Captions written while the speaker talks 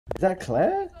Is that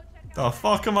Claire? The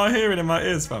fuck am I hearing in my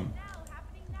ears, fam?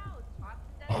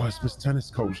 Oh, it's Miss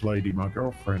Tennis Coach Lady, my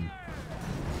girlfriend.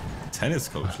 Tennis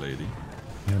coach lady?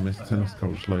 Yeah, Miss Tennis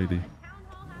Coach Lady.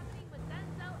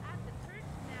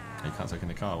 You can't take in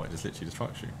the car. Wait, just literally just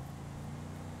trucks you.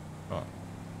 Oh.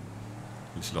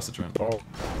 You just lost a train. Oh,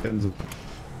 Denzel.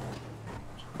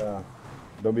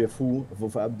 Don't be a fool. A fool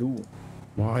for Abdul.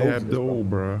 Why Abdul,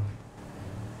 bro?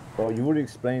 Bro, you already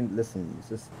explained. Listen,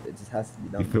 it just has to be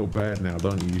done. You feel bad now,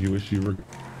 don't you? You wish you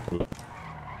were.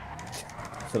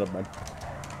 Shut up, man.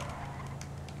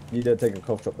 You did take a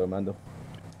cough drop though, Mando.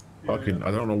 Fucking, I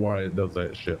don't know why it does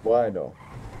that shit. Why though?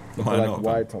 Why like, not?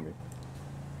 Why, Tommy?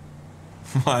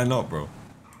 Why not, bro?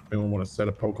 Anyone want a set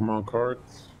of Pokemon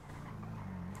cards?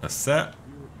 A set?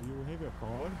 You have a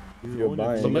card? You're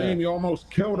buying. Salim, you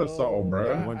almost killed us all,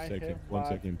 bro. One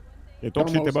second. Yeah, talk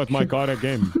shit about my car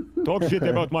again. Talk shit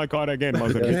about my car again,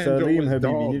 motherfucker. Salim,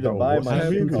 you need to buy my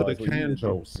happened to the cars.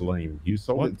 Kanjo, Salim? You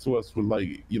sold it to us with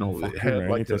like, you know, it had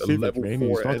like a Civic, level man. 4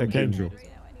 It's not a engine Kanjo.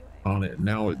 on it.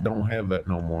 Now it don't have that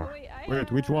no more.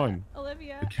 Wait, which one?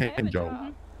 The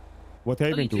Kanjo. What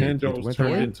happened to it? Kanjo's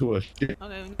turned into a shit.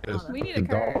 We need a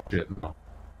car. Dog shit now.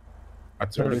 I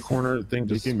turned the corner, the thing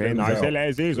just Listen, man, I sell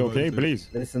as is, okay? Please.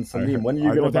 Listen, Salim, when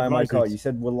are you gonna buy my car? You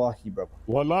said wallahi, bro.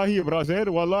 Wallahi,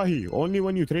 brother, wallahi. Only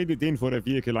when you trade it in for a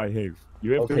vehicle I have.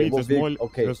 You have to read the small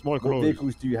What clause.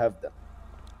 vehicles do you have then?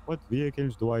 What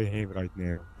vehicles do I have right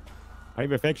now? I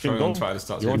have a faction Sorry, I'm dome. trying to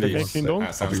start You want a leave. faction dome?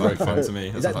 That sounds like fun to me.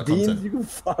 Is That sounds that like Dean? content. You can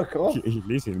fuck off.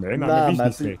 Listen, man, Nah, I'm a man.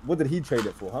 businessman. What did he trade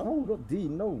it for? Huh? No, not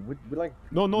Dean. No, we like.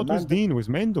 No, not with Dean, with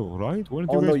Mendo, right? Weren't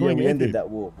Oh you no, guys yeah, going we at ended it? that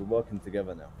war. We're working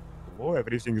together now. Oh,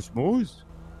 everything is smooth.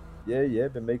 Yeah,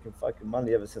 been making fucking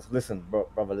money ever since. Listen,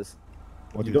 brother, listen.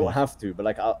 What You is don't it? have to, but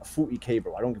like 40k,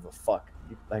 bro. I don't give a fuck.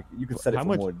 You can sell it How for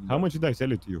much? more. How much did I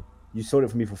sell it to you? You sold it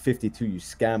for me for 52. You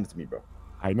scammed me, bro.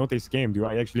 I not scammed you.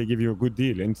 I actually give you a good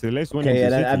deal. And the last one Okay, in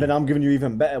the and then city, I'm giving you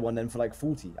even better one then for like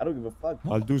 40. I don't give a fuck.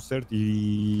 I'll do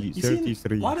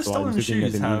 33. why do So I'm stolen sitting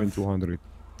at shoes an even have- 200.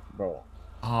 Bro.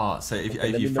 Ah, so if Okay,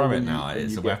 let me you know throw it when now, when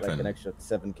it's you a get, weapon. Like an extra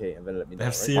 7k and then let me know. They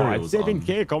have right? cereals on.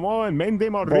 7k, come on, man.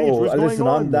 Them are Bro, rich. What's going listen,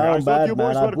 on? I'm down I thought bad, you man.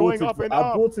 boys I were going bought, up it and for, I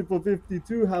up. bought it for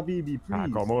 52, Habibi, please. Ah,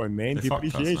 come on, man. They fucked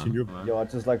us, Depreciation. man. You. Yo, I'd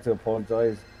just like to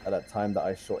apologize at that time that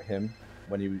I shot him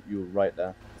when you were right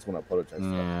there. Just want to apologize. For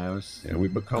that. Yeah, it was. Yeah, we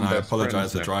become And I best apologize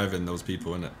friends for now. driving those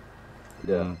people, innit?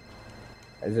 Yeah.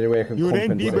 Is there any way I can You ran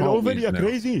compensate? people over. Homies You're now.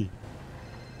 crazy.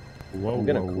 Whoa, I'm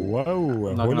gonna whoa.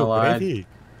 I'm not gonna lie.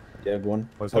 Yeah, go on.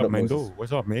 What's Hold up, Moses. Mendo?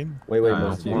 What's up, man? Wait, Nah,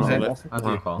 Moses. it's What did you say, fine. Austin? That's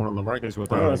your fault. One on the right. That's what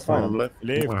one No, on it's the fine. left.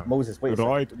 Left. Wow. Moses, wait a second.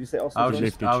 Right. What did you say, Austin? I was Sorry?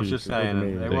 just, I was just Cheek, saying, cheek,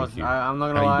 it thank was. you. I'm not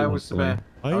How gonna you lie, I doing, was a Salim? bit.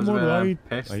 I I'm was a bit alright.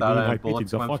 pissed I that mean, I bullets pitied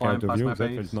the went fuck flying out of past you. my That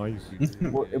face. was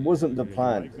nice. Well, it wasn't the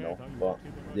plan, you know. But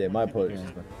yeah, my apologies. Yeah.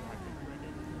 Man.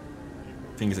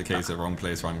 I think it's a case of wrong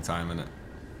place, wrong time, innit?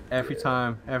 Every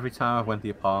time I went to the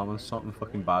apartment, something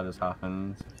fucking bad has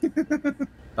happened.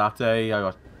 That day,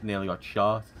 I nearly got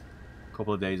shot. A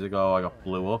couple of days ago, I got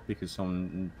blew up because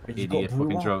some You got idiot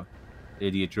blew fucking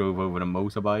up? drove over a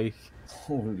motorbike.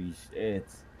 Holy shit.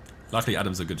 Luckily,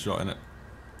 Adam's a good shot, innit?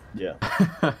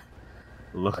 Yeah.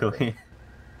 Luckily,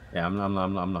 yeah, I'm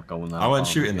not going that. I wasn't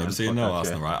far, shooting man. them, so you Fuck know, that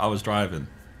Arsenal, shit. right? I was driving.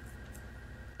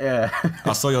 Yeah.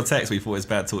 I saw your text. We thought it's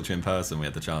better to talk to you in person. We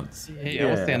had the chance. Yeah,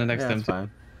 I was standing next to him. it's fine.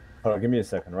 Hold on, give me a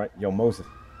second, right? Yo, Moses.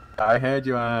 I heard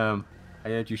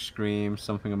you scream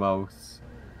something about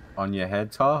on your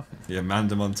head top. Yeah,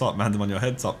 Mandem on top, Mandem on your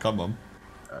head top. Come on.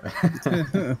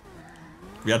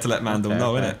 We had to let Mandem Okay,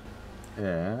 know, okay. innit?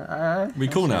 Yeah. We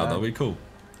cool now, though. We cool.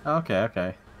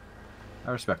 Okay.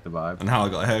 I respect the vibe. And how I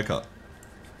got a haircut.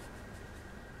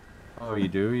 Oh, you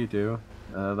do.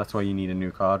 That's why you need a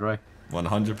new card, right?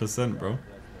 100%, bro.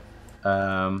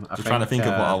 Just Trying to think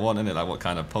of what I want, innit? Like what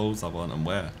kind of pose I want and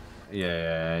where.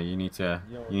 Yeah, you need to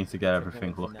get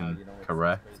everything looking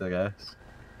correct, I guess.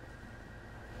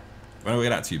 When are we get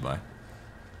that to you by?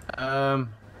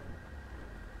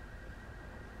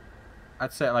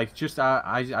 I'd say like just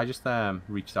I just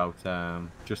reached out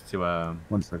just to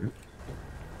 1 second.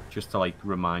 just to like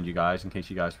remind you guys in case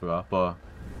you guys forgot, but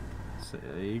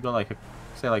you got like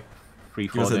say like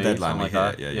 3-4 Give us days, a deadline something we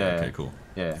like hit. that. Yeah, okay, cool.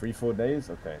 Yeah. 3-4 days?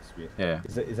 Okay, sweet. Yeah.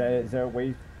 Is there a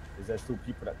way? Is there still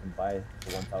people that can buy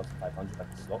for 1,500 like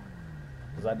a slot?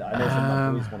 Because I know some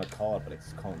of my boys want a card, but they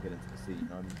just can't get into the seat. You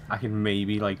know what I mean? I can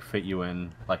maybe like fit you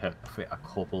in like fit a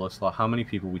couple of slots. How many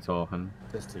people we talking?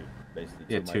 Just two, basically.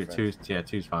 Yeah, of my friends.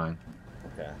 two's fine.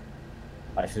 Okay.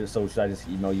 Should I just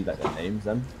email you like their names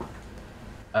then?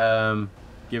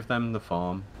 Give them the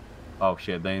form. Oh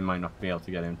shit, they might not be able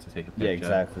to get him to take a picture. Yeah,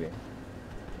 exactly.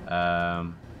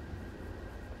 Um,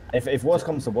 If worse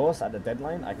comes to worse, at the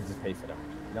deadline, I can just pay for them.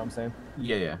 You know what I'm saying?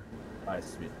 Yeah, yeah. Alright,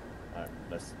 sweet. Alright,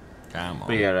 let's. Come on.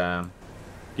 But yeah,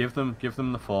 give them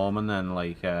the form and then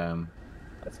like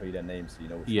That's how you their names, so you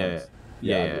know which yeah, ones.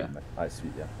 yeah. Alright,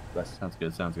 sweet. Yeah. Let's. Sounds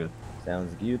good. Sounds good.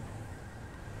 Sounds good.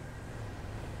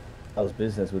 How's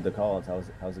business with the cards?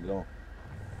 How's it going?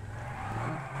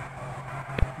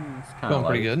 It's kind Going of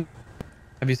pretty good.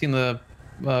 Have you seen the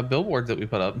billboards that we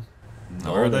put up?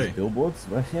 No, where are there's they? Billboards?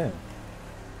 Well, yeah.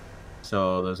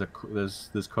 So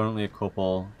there's currently a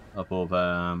couple above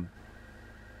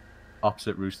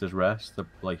opposite Rooster's Rest,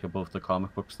 like above the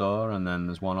comic book store, and then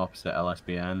there's one opposite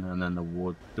LSBN, and then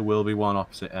there will be one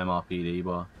opposite MRPD,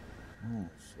 but Oh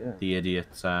shit. the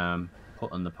idiots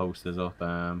putting the posters up,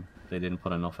 they didn't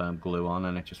put enough glue on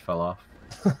and it just fell off.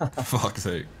 Fuck's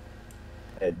sake.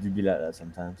 Yeah, do be like that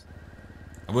sometimes.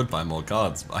 I would buy more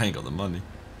cards, but I ain't got the money.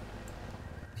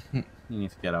 You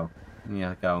need to get out. You need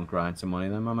to go and grind some money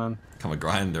then, my man. Become a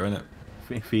grinder,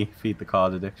 innit? Feed the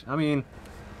card addiction. I mean,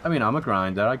 I'm a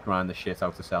grinder. I grind the shit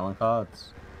out of selling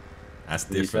cards. That's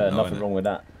To be different, fair, though, nothing innit? wrong with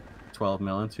that. 12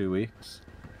 mil in 2 weeks.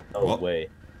 No What? way.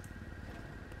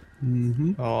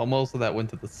 Mm-hmm. Oh, most of that went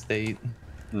to the state.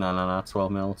 No,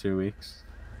 12 mil 2 weeks.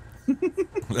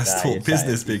 Let's Nah, talk you're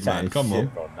business, chatting- big you're man. chatting Come shit, on.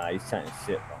 Bro. Nah, he's chatting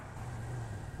shit, bro.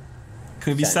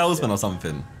 Can we be Chatting salesmen shit. or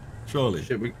something? Surely.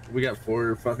 Shit, we got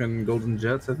 4 fucking golden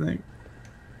jets, I think.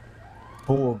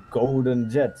 4 golden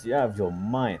jets. You have your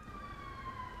mind.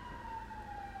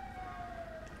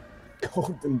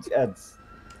 Golden jets.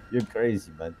 You're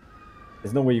crazy, man.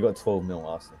 There's no way you got 12 mil,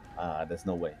 Arsenal. There's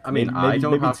no way. I mean, Maybe- I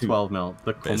don't maybe have 2. 12 mil. The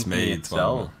But it's company made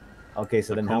itself. 12. Okay,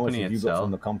 so The then how much company have you got itself.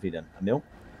 from the company then? A mil?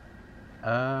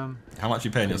 How much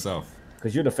you paying yourself?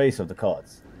 Because you're the face of the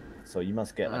cards. So you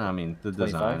must get like... I mean, the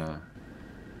 25? designer.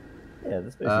 Yeah,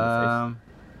 that's basically the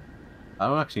I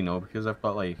don't actually know because I've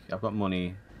got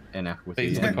money in equity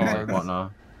Face and the cards.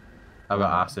 whatnot. I've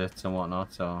got assets and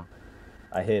whatnot, so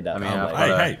face. I hear that. I mean, I'm I've like,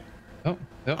 got Hey, hey. Oh,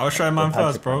 yep. I was showing mine Patrick,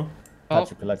 first, bro.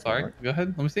 Patrick Oh, collects sorry. mine, Go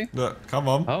ahead. Let me see. Look, come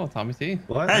on. Oh, Tommy C.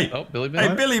 What? Hey. Oh, Billy Hey,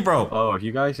 Bill. Billy, bro. oh, if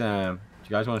you guys do you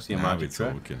guys want to see a Now we magic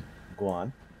trick? talking. Go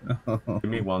on. Give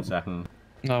me 1 second.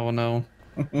 Oh no.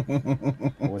 What's I he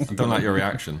don't like gonna your do?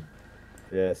 reaction.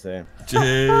 Yeah, same.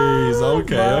 Jeez,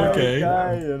 okay, My okay.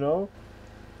 guy, you know?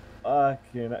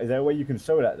 Fucking... Is there a way you can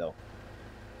show that, though?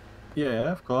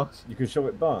 Yeah, of course. You can show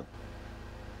it burnt.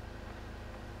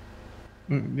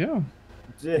 Yeah.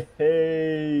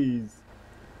 Jeez.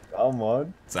 Come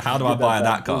on. So how do I Give buy that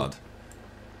that cool. card?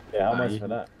 Yeah, how Nah, much you for can-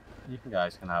 that? You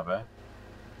guys can have it.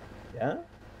 Yeah?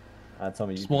 Tell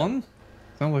me you Just can- one?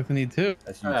 Sounds like they need 2.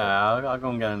 That's you. Yeah, I'll go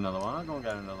and get another one.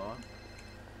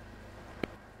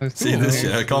 There's 2 See of this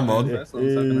them. shit, come on.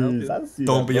 Jeez, I see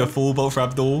Don't that, be a bro. fool, both for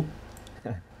Abdul.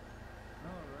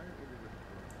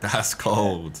 That's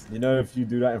cold. You know, if you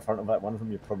do that in front of like one of them,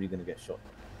 you're probably gonna get shot.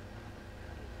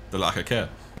 They're like I care.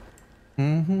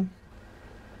 Mm-hmm.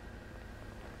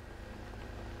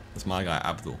 That's my guy,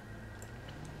 Abdul.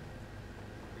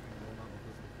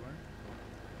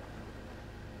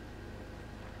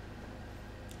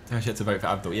 Don't shit to vote for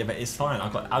Abdul. Yeah, but it's fine.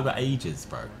 I've got ages,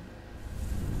 bro.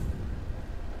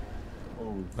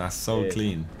 Oh, That's so shit.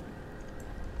 clean.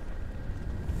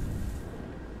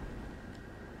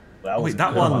 Well, Wait,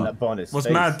 that good one that bonus was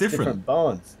face. mad different.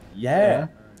 bonds. Yeah.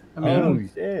 I mean, Oh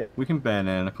shit. we can burn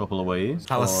it in a couple of ways.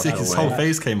 How or sick other his whole ways.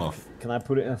 face came off. Can I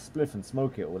put it in a spliff and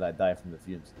smoke it, or will I die from the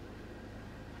fumes?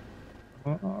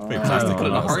 Wait, plastic Put it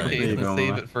in a on hard that, case there you and go,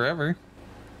 save man. it forever.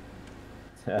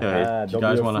 do you Don't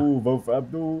guys be a wanna- fool. Vote for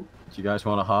Abdul. Do you guys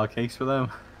want a hard case for them?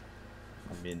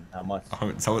 I mean, how much? I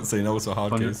wouldn't say no to a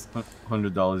hard case.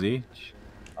 $100 each.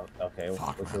 Okay.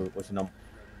 Fuck, What's your number?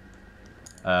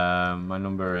 My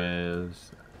number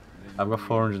is. I've got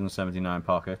 479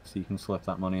 pockets. You can slip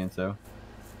that money into.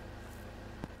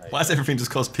 Why does everything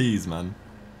just cost peas, man?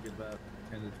 Get about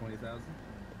 10 to 20,000.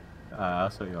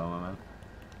 That's what you are, my man.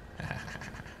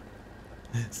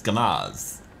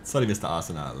 Scammers. Sorry, Mr.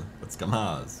 Arsenal, but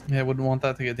scammers. Yeah, I wouldn't want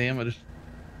that to get damaged.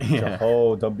 Yeah.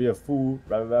 Oh, don't be a fool.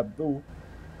 Abdul.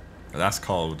 That's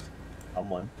cold.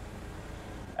 Come on.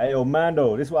 Hey, yo,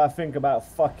 Mando, this is what I think about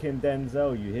fucking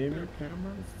Denzel, you hear me?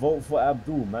 Vote for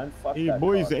Abdul, man. Fuck Hey that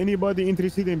boys, card. anybody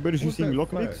interested in purchasing Who's that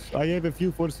lockpicks? I have a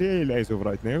few for sale as of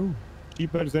right now.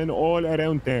 Cheaper than all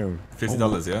around town.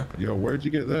 $50, yeah? Yo, where'd you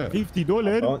get that? I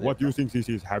 $50? found What it. do you think this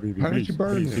is, Habibi? How did Please, you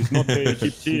burn please. it? It's not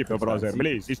cheap, Secret brother. fancy.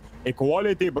 Please, it's a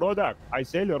quality product. I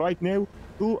sell right now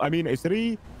a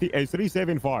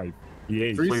 375.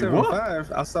 Yes.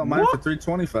 375. I saw mine for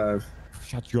 325.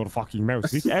 Shut your fucking mouth.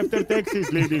 This after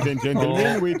taxes, ladies and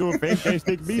gentlemen. We do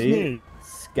fantastic business.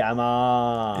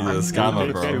 Scammer. He's a scammer,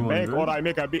 Take that bro. back, or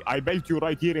I belt you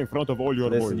right here in front of all your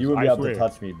Listen, boys. you will be I able swear. to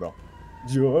touch me, bro.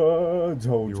 Joe,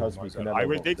 trust me. I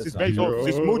will take this belt off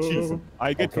this moochies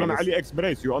I get from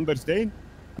AliExpress. You understand?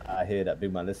 I hear that,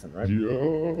 big man. Listen, right?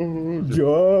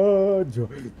 Joe.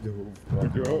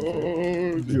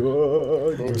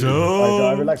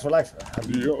 Relax.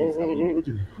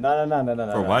 No.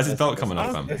 Bro, why is his belt coming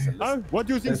off, man? What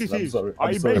do you think this is?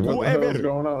 I bet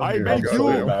whoever. I bet you.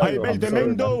 I bet the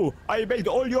Mendo. I bet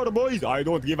all your boys. I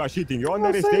don't give a shit. You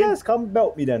understand? Yes, come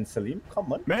belt me then, Salim.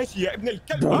 Come on. ماشي يا ابن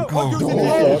الكلب. What do you think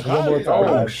this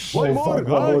is? One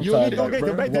more. You need to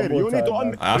get better. You need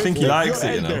to. I think he likes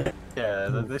it, you know. Yeah,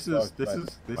 this is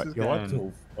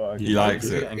getting. He likes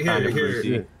it.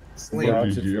 Here.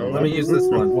 Let me use this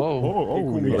one.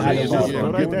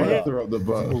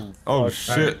 Oh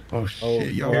shit. Oh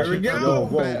shit. Yo, Here we go.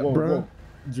 bro.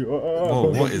 Whoa,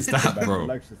 what is that, bro?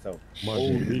 What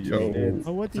in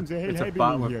the hell It's a bat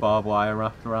happening with here? barbed wire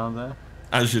wrapped around there.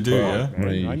 As you do, yeah.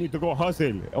 I need to go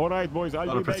hustle. All right, boys. I'll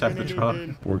be back protect in the a truck.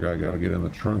 little. Poor guy gotta get in the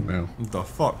trunk now. What the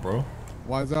fuck, bro?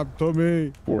 What's up,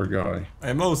 Tommy? Poor guy.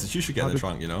 Hey, Moses, you should get in the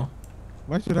trunk, you know?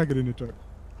 Why should I get in the truck?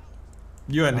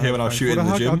 You weren't here when I was shooting in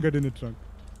the I'll gym. get in the trunk.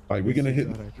 Like, we're gonna hit.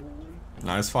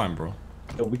 Nah, it's fine, bro.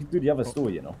 Yo, we can do the other store,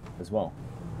 you know, as well.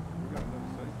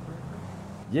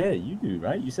 Yeah, you do,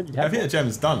 right? You said you I have. think the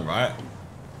gem's done, right?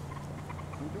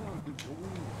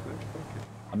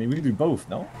 I mean, we can do both,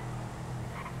 no?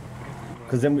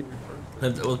 Because then we.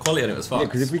 Well, the quality on it was Yeah,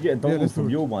 fucked. because if we get a dongle let's from do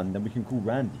it. your one, then we can call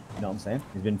Randy. You know what I'm saying?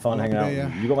 It's been fun hanging yeah, out. yeah.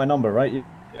 With you. You got my number, right?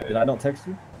 Did I not text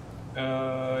you?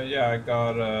 Yeah, I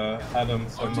got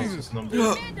Adam's Moses number.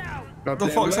 What the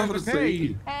fuck's happening?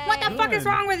 Hey. What the fuck is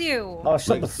wrong with you? Oh,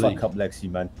 shut the Lexi. fuck up, Lexi,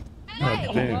 man. God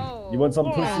damn. You want some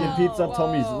pussy and pizza?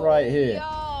 Tommy's right here.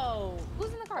 Yo,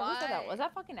 who's in the car? Who said that? Was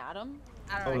that fucking Adam?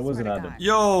 I don't know. Oh, I it wasn't swear to Adam. God.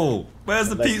 Yo, where's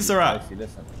the Lexi, pizza at? Lexi,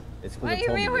 listen. It's What because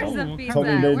do you mean? Where's the pizza?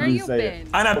 Tommy made Where me you say been? it.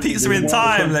 I had pizza in You want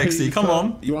time, some Lexi. pizza? Come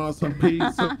on. You want some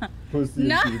pizza? Pussy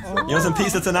No. and pizza. You want some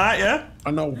pizza tonight, yeah?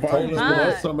 I know Violet Huh?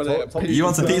 wants some of that pizza. You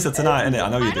want some pizza tonight, innit? I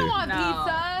know you I don't do. want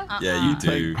pizza. Yeah, you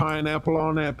do. Take pineapple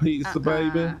on that pizza,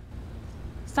 baby.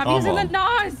 Stop Come using on. the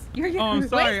NOS. You're Oh, I'm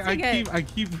sorry. wasting it. I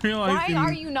keep Why realizing.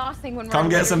 are you nosing when we're Come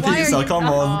get some Why are pizza. you Come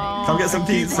on. Come get some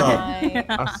pizza.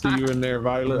 I see you in there,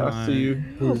 Violet. I see you.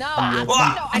 No, What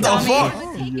I the don't fuck?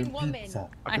 I'm a taken woman.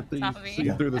 I can Tommy. see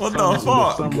you through the What the sun-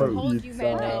 fuck? the I sunroof. told you,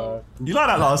 man. No. You like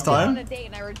that last I went on time? a date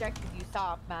and I rejected you.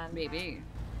 Stop, man. Maybe.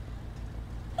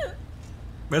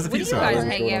 Where's the When you pizza guys at?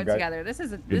 hang out together, this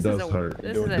is a does hurt.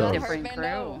 this is It a does. different It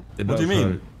crew. It What do you does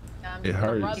mean? hurt. It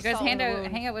hurts. You guys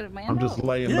hang out with Mando? I'm just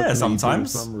laying Yeah, looking at you through the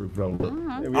sometimes. sunroof, though.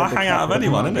 Look. I hang out with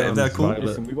anyone, innit? If they're cool.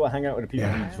 Listen, we gotta hang out with the people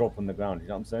who drop on the ground. You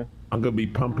know what I'm saying? I'm gonna be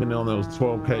pumping on those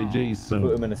 12 kgs Put soon.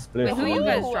 them in a split. Wait, who you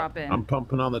guys dropping? I'm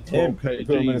pumping on the Him. 12 Put 'em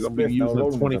in a kgs. I'm gonna be spliff, now using roll the 'em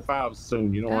with us. 25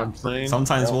 soon. You know what I'm saying?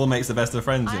 Sometimes war makes the best of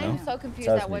friends, you know? I'm so confused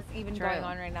Trust at me. what's even True. going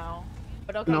on right now.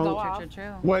 But okay, No. go off. True.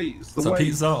 Wait, so Some wait.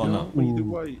 pizza or not? We need to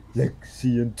wait.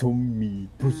 Lexi and Tommy,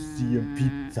 pussy and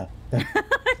pizza.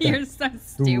 You're so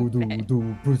stupid.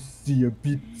 Do pussy and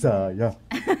pizza, yeah.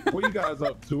 What you guys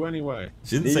up to anyway?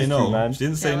 She didn't These say two, no. man. She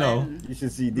didn't say no. You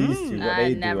should see these two, what I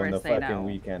they do never on the say fucking no.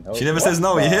 weekend. She never says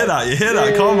no. You hear that? You hear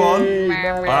that? Come on. Hey,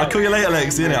 I'll call you later,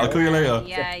 Lexi, innit? I'll call you later.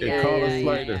 Yeah, Yeah, yeah, call yeah, us yeah,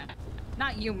 later. yeah.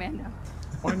 Not you, man.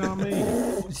 Why not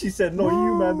me? She said, no,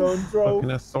 you, man, don't bro. Fucking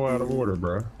that's so out of order,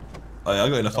 bro. Oh, yeah, I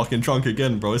got in the fucking trunk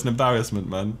again, bro. It's an embarrassment,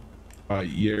 man.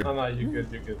 Yeah. No, you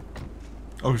good, you good.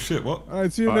 Oh shit, what? All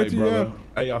right, see you All right, later. brother.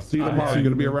 Hey, I'll see you tomorrow. You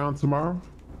gonna be around tomorrow?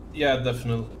 Yeah,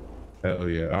 definitely. Hell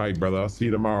yeah. All right, brother. I'll see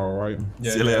you tomorrow, all right?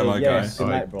 Yeah, See you later, my guy. Good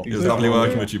night, bro. It was lovely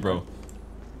working with you, bro.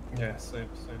 Yeah, same.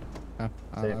 Safe,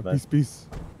 man. Peace, peace.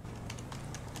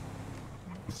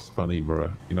 It's funny,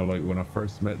 bro. You know, like when I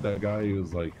first met that guy, he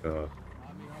was like,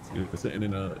 he was sitting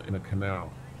in a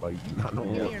canal, like not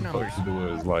knowing what the fuck to do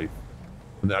with his life.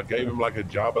 And I gave him like a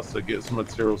job. I said, get some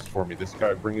materials for me. This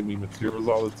guy bringing me materials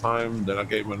all the time. Then I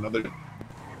gave him another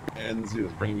bands. He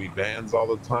was bringing me bands all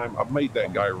the time. I made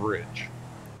that guy rich.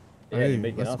 Yeah, Hey, you're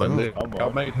making let's up. Like, go. Come I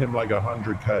on. made him like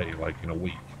 100K, like in a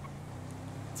week.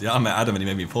 See, I met Adam and he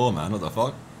made me poor, man. What the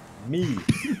fuck? Me.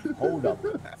 Hold up.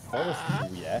 First of all,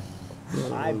 yeah.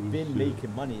 I've been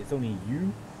making money. It's only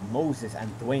you, Moses, and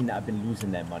Dwayne that have been losing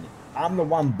their money. I'm the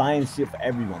one buying shit for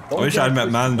everyone. I wish I'd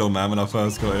met Mando, man, when I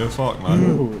first got here. Fuck,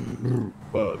 man.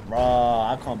 But Bruh,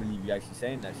 I can't believe you actually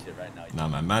saying that shit right now. Nah,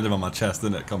 man. Mando on my chest,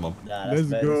 innit? Come on. Nah, that's Let's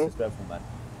very go. disrespectful, man.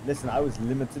 Listen, I was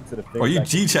limited to the thing. Bro, you that-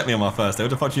 G-checked me on my first day. What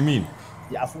the fuck do you mean?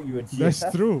 Yeah, I thought you were GSF.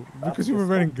 That's true. Because you were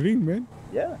wearing green, man.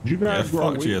 Yeah. you Yeah, guys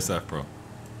grow fuck weed? GSF, bro.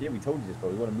 Yeah, we told you this, bro.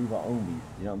 We want to move our own weed.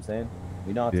 You know what I'm saying?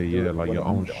 We know how to Yeah, do yeah, it. like We your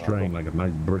wanna own move it on our strain, own. like a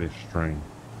nice British strain.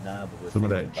 Nah, but we're Some of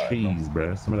that thinking about it, cheese,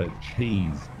 bruh. Some of that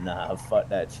cheese. bro. Nah, fuck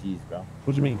that cheese, bro.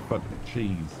 What do you mean, fuck the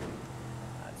cheese?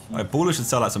 Nah, Like, Baller should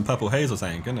sell like some purple haze or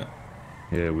something, couldn't it?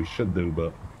 Yeah, we should do,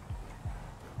 but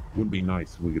would be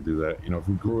nice if we could do that. You know, if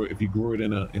you grew it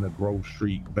in a Grove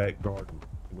Street back garden,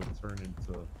 it would turn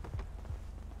into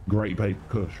Great Paper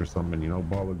Kush or something. You know,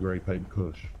 Baller Great Paper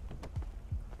Kush.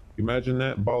 Imagine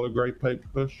that, Baller Great Paper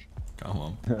Kush.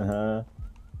 Come on.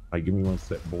 Like, give me one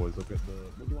sec, boys. Look at the.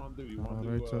 What do you want to do? You want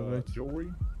to do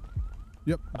jewelry?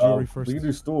 Yep, jewelry first. We can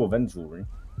do store then jewelry.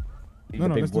 No,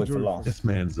 let's do jewelry. This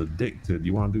man's addicted.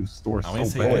 You want to do store so bad.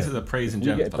 This is a praise and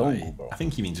gems, but I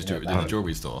think he means just do it in the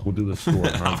jewelry store. We'll do the store.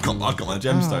 I've got my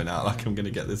gemstone now. Like, I'm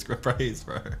gonna get this praise,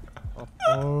 bro.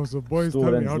 Oh, so boys, tell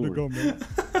me how'd it go, man?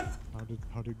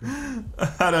 How'd it go? I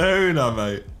had a hooner,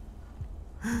 mate.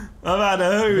 I've had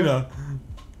a hooner.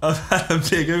 I've had a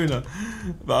big hooner,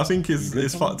 but I think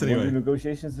it's fucked anyway.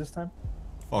 Negotiations this time?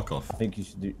 Fuck off. I think you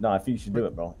should do. No, I think you should do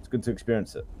it, bro. It's good to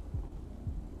experience it.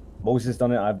 Moses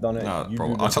done it. I've done it. No,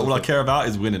 bro. All I care about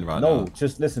is winning right now. No,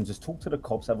 just listen. Just talk to the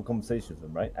cops. Have a conversation with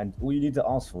them, right? And all you need to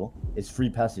ask for is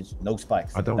free passage, no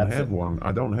spikes. I don't have one.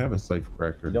 I don't have a safe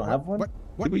cracker. You don't have one?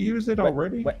 What? Did we use it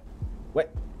already? Wait.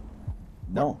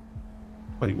 No.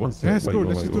 Wait, one second.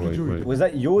 Wait. Was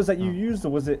that yours that you used, or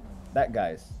was it that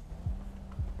guy's?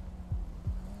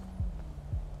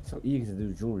 So eager to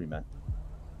do jewelry, man.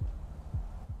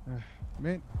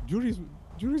 Man, jewelry's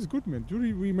good, man.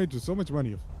 Jewelry we made so much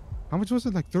money. How much was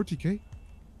it? Like 30K?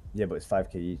 Yeah, but it's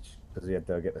 5K each because we had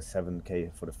to get the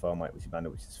 7K for the thermite, which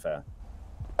is fair.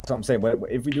 That's what I'm saying.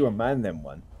 If we do a man them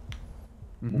one,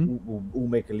 we'll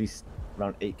make at least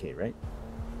around 8K, right?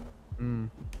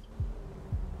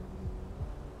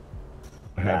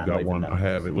 I have got one. I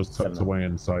have. It was tucked away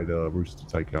inside Rooster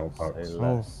Takeout box.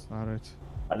 Oh, alright.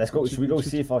 Let's go. Should we go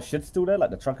see if our shit's still there, like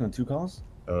the truck and the 2 cars?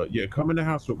 Yeah, come in the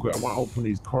house real quick. I want to open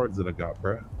these cards that I got,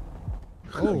 bruh.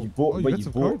 Oh, you bought? You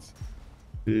bought? Cards?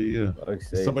 Yeah.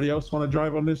 Okay. Somebody else want to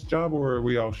drive on this job, or are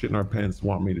we all shitting our pants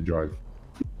want me to drive?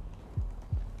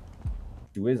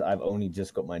 I've only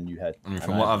just got my new head. I mean,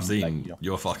 from what I've seen,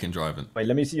 you're fucking driving. Wait,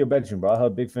 let me see your bedroom, bro. I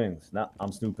heard big things. Nah,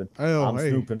 I'm snooping. I'm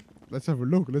snooping. Let's have a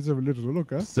look. Let's have a little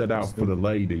look, huh? Set out for the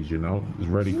ladies, you know. It's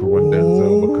ready for when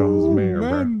Denzel becomes mayor,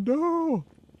 bro. Mando.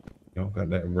 You know, got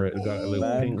that red, got a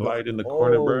little pink light in the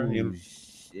corner, bro. You know?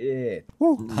 Shit.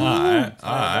 Alright.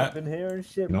 Up in here and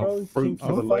shit, bro. You know, fruit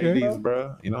for the ladies,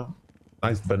 bro. You know,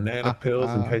 nice banana pills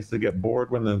in case they get bored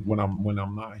when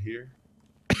I'm not here.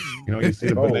 You know, you see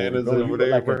the bananas over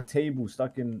there, like bro. a table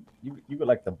stuck in. You got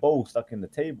like the bowl stuck in the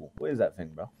table. What is that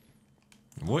thing, bro?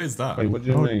 What is that? Wait, what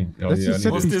do you mean? Oh, yeah,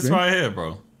 what's this right here,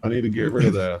 bro? I need to get rid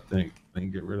of that. I think. I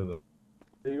need to get rid of the.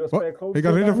 What? He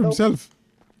got rid of himself.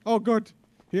 Oh God.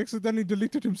 He accidentally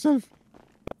deleted himself.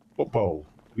 What bowl?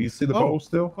 Do you see the bowl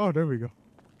still? Oh, there we go.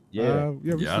 Yeah.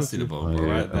 I see the bowl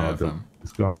right there, fam.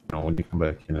 It's gone. When you come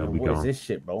back, you know, what is this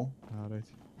shit, bro? Alright.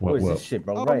 What is this shit,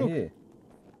 bro? Right here.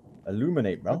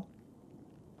 Illuminate, bro.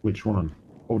 Which one?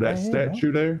 Oh, that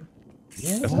statue there?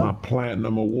 Yeah. That's my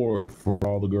platinum award for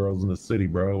all the girls in the city,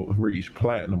 bro. Reached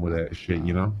platinum with that shit,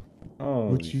 you know?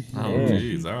 Oh,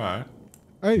 jeez, alright.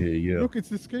 Hey, yeah. Look, it's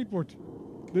the skateboard.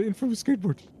 The infamous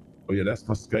skateboard. Oh, yeah, that's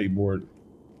my skateboard.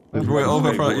 You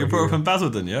brought it from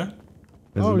Basildon, yeah?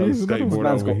 There's another skateboard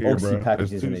over here, bro. There's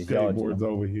 2 skateboards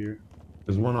over here.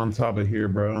 There's one on top of here,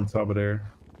 bro, on top of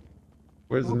there.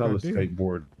 Where's another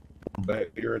skateboard? Back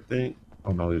here, I think.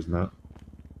 Oh, no, there's not.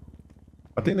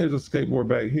 I think there's a skateboard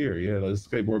back here. Yeah, there's a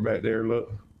skateboard back there,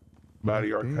 look.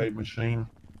 Body arcade machine.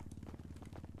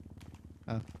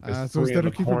 So instead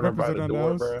of keeping weapons by the around the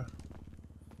door, house.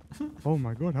 bro. Oh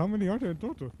my God, how many are there in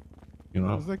total? You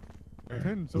know, it's like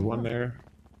 10. There's one there.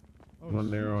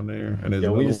 One there on there. And there's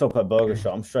we just stopped at Burger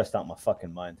Shop. I'm stressed out my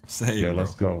fucking mind. Yeah,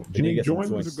 let's go. Do you need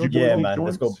joints? Yeah, man,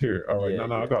 let's go. Here. All right,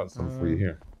 no, I got some for you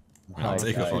here. I'll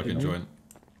take a fucking joint.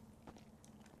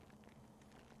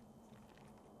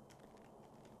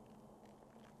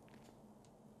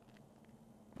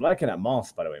 I'm liking that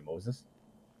mask, by the way, Moses.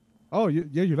 Oh, yeah,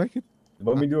 you like it?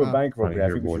 When we do a bank robbery, I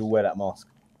think we should wear that mask.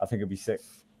 I think it'd be sick.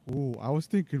 Oh, I was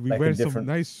thinking we Like wear some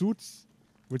nice suits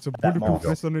with some bulletproof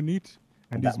vests underneath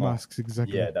and these masks,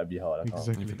 exactly. Yeah, that'd be hard.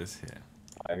 Exactly. Look at this here.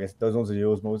 I guess those ones are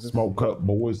yours, Moses. Smoke up,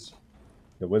 boys.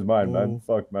 Yeah, where's mine, man?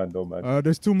 Fuck, man, don't man.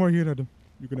 There's 2 more here, Adam.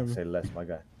 You can have say less, my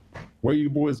guy. Where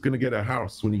you boys gonna get a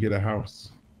house when you get a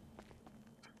house?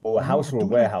 Or a house or a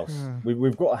warehouse.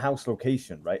 We've got a house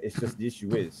location, right? It's just the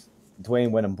issue is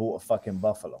Dwayne went and bought a fucking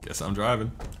buffalo. Guess I'm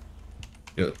driving.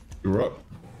 Yeah, you're up.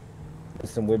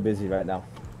 Listen, we're busy right now.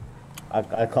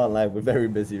 I can't lie, we're very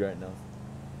busy right now.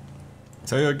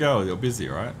 Tell your girl you're busy,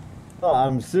 right? No,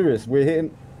 I'm serious. We're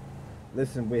hitting.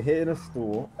 Listen, we're hitting a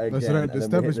store again. That's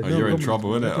right. Oh, you're in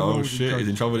trouble, innit? Oh shit, he's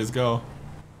in trouble with his girl.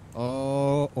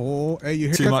 Oh, hey, you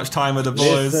hear Too that? much time with the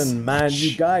boys. Listen, man,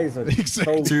 you guys are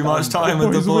so Too much time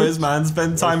with the boys, man.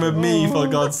 Spend time with me, for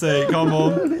God's sake. Come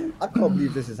on. I can't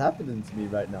believe this is happening to me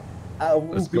right now.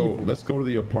 Let's go to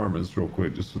the apartments real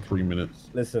quick, just for 3 minutes.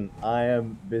 Listen, I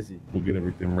am busy. We'll get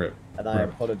everything ripped. And I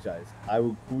apologize. I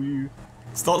will call you.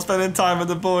 Stop spending time with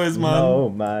the boys, man. No,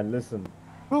 man, listen.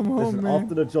 Come on, man.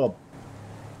 After the job.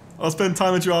 I'll spend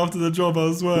time with you after the job,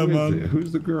 I swear, man.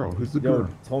 Who's the girl? Who's the girl?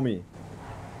 Tommy.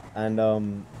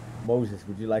 And Moses,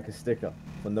 would you like a sticker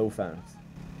for no fans?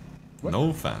 What?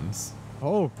 No fans?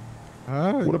 Oh.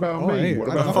 What about me? Hey, what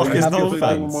the about fuck is no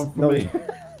fans? No, you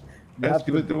have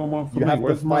to do one for me. You have to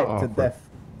Where's my fight to offer? death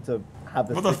to have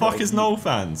the What the fuck is no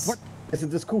fans? What? Listen,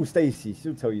 just call Stacy.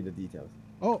 She'll tell you the details.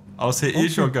 Oh. I'll say,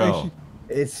 is your girl?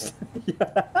 It's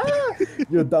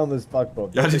you're dumb as fuck, bro.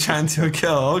 You're actually trying to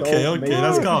kill. Okay,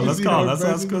 that's calm. That's calm.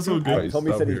 That's all good.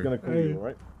 Tommy said he's gonna call you,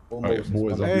 alright? Alright,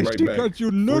 boys, I'll be right back. Got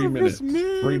you nervous, 3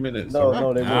 minutes. 3 minutes.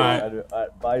 No, they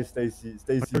won't. Bye, Stacy.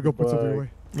 Stacy, Go put something away.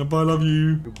 Goodbye, love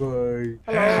you. Goodbye.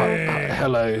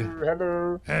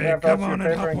 Hello. Hey, come on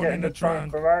and hop on in the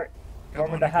trunk. Alright?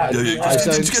 Come in the house.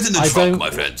 Just get in the trunk, my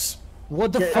friends.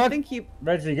 What the fuck?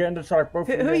 Reggie, get in the truck. Who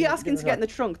are you asking to get in the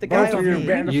trunk? The guy or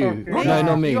me? You. No,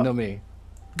 not me, not me.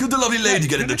 Could the lovely lady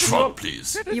get in the trunk,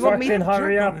 please? You want me to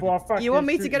hurry up or fucking You want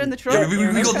me to get in the trunk? Yeah, we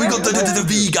got the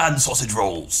vegan sausage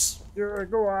rolls. Yeah,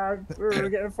 go on. We're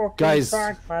getting fucking Guys,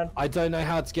 trunk, man. I don't know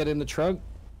how to get in the trunk.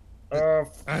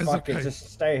 Fuck it, just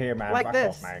stay here, man. Like Back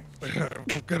this. Off, man.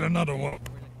 Get another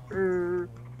one.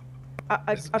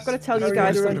 I've got to tell you How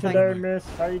guys you doing something. today, miss?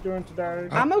 How you doing today?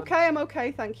 I'm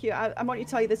okay, thank you. I want you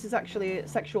to tell you this is actually a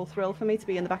sexual thrill for me to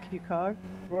be in the back of your car.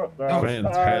 What the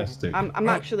Fantastic. I'm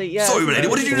actually, yeah. Sorry, lady,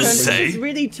 what did you just say? It's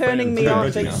really turning me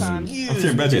on big time. I'm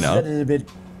seeing Reggie now. That is a bit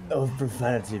of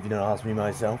profanity if you don't ask me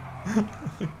myself.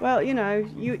 Well, you know,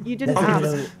 you didn't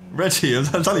ask. Reggie,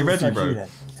 it's only Reggie, bro.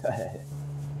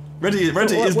 Reggie is Where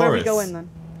Boris. are we going then?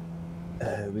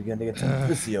 We're gonna get some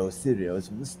Pussio cereals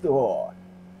from the store.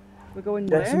 We're going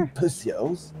Get some where?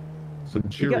 Pussios. Some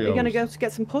Cheerios. You're gonna go to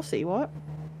get some pussy, what?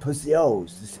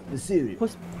 Pussios, the cereal. The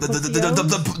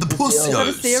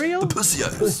pussios. cereal? The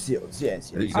pussios. Pussios,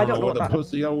 yes. You I don't know what the that-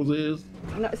 pussios is?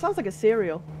 No, it sounds like a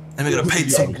cereal. And we're gonna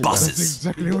paint some That's buses.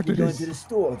 Exactly what We're it going is. to the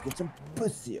store to get some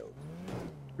Pussios.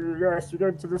 Yes, we're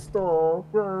going to the store.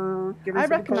 Give me I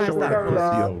some recognise Coca that.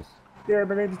 Cola. Yeah,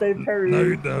 my name's Dave Perry. No,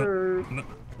 you don't. No.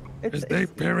 It's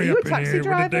Dave Perry are you up a in taxi here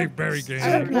driver? with the Dave Perry game.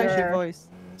 I recognise your voice.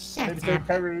 Name's Dave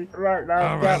Perry. Right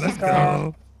now. All right, let's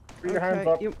go. Put your hands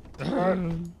up.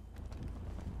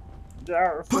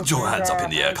 Yeah, Put your hands up in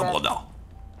the air, come on now.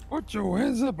 Put your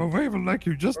hands up and wave like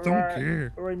you just don't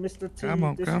care. Alright, Mr. T. Come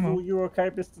on, this come is on. all you, okay,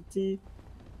 Mr. T?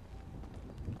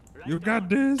 You got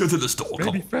this. Go to the store,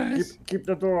 come Baby on. face. Keep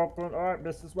the door open. Alright,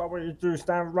 this is what I want you to do.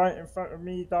 Stand right in front of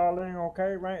me, darling,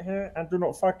 okay? Right here. And do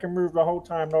not fucking move the whole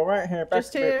time. No, right here. Back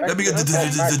Just here. Let me get Okay.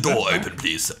 the door open,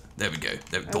 please. There we go.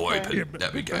 The door Okay. open.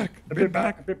 There we go. A bit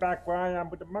back where I am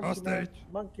with the monkey Off mask. stage.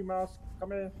 Monkey mask.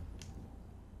 Come here.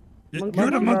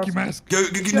 You're the monkey mask. Go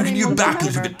back a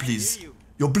little bit, please.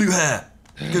 Your blue hair.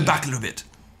 Go back a little bit.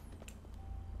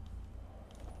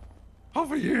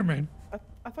 Over here, man.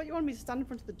 I thought you wanted me to stand in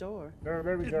front of the door. No,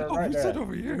 there we go. No, right you there. said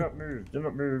over Do here. not move. Do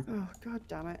not move. Oh, god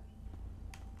damn it.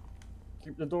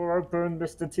 Keep the door open,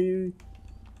 Mr. T.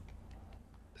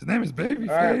 His name is Alright,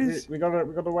 Babyface. we gotta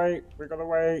wait. We gotta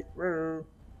wait. Woo.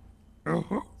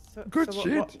 Oh, So, good so what-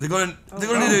 shit. what- They're gonna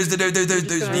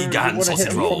those vegan wanna sausage hit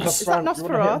me from the rolls. Is that front, you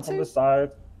wanna hit him from the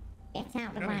side. It's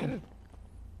out the way.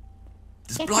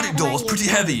 This bloody door's pretty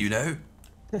heavy, you know.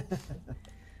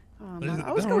 Oh, man.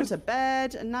 I was going to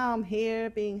bed, and now I'm here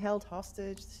being held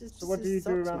hostage. So what do you do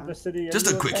around the city? Are Just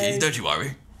you a quickie, okay? don't you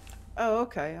worry. Oh,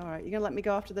 okay, alright. You're gonna let me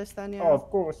go after this then, yeah? Oh, of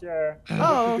course, yeah.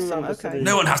 Oh, What do you do awesome, around the okay. city?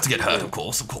 No one has to get hurt, of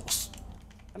course, of course.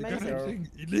 You got Amazing. anything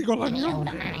illegal on you?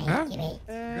 Huh? You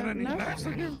got any No. knives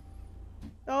on you?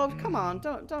 Oh, come on.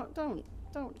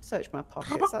 Don't search my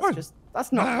pockets. Come on.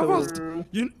 That's not I cool. was,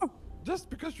 you know, just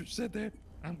because you said that,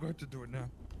 I'm going to do it now.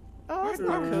 Oh, that's Why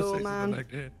not would you cool, say something man. like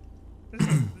that?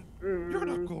 You're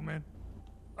not cool, man.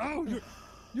 Oh,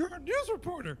 you're a news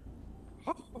reporter.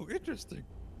 Oh, interesting.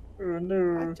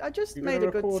 No. I just You made gonna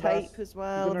a good record tape us? as You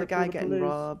well of gonna the guy call the getting police?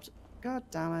 robbed. God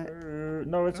damn it.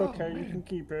 No, it's Oh, okay. You man. can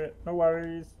keep it. No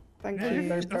worries. Thank Yeah,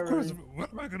 you. of course.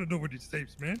 What am I gonna do with these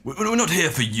tapes, man? We're not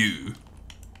here for you.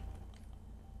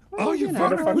 Oh, you know,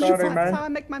 voted for fuck who are you they, voted man? that's how I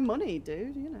make my money,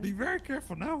 dude, you know. Be very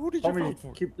careful now. Who did you Tommy, vote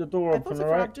for? keep the door I open, voted for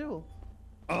alright? Abdul.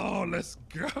 Oh, let's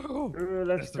go.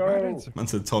 Let's That's the right go. answer. Man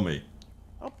said Tommy.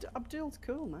 Abdul's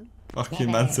cool, man. Fucking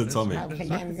man said Tommy. Vote for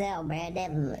Denzel, Brad.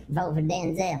 Vote for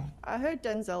Denzel. I heard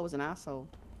Denzel was an asshole.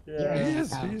 You're an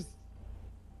asshole.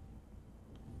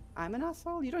 I'm an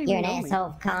asshole? You don't even You're know an me.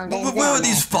 asshole. Calm down. Where are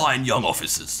these fine young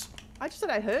officers? I just said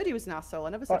I heard he was an asshole. I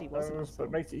never said he wasn't. But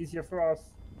it makes it easier for us.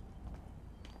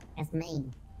 That's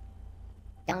mean.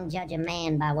 Don't judge a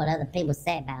man by what other people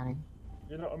say about him.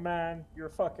 You're not a man. You're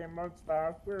a fucking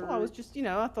monster. Well, I was just, you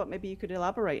know, I thought maybe you could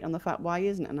elaborate on the fact why he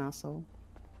isn't an asshole.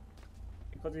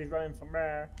 Because he's running for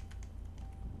mayor.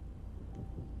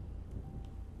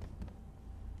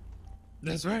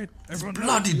 That's right. Everyone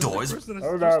Bloody doors.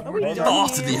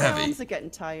 Bastardly heavy. My arms are getting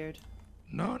tired.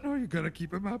 No, you gotta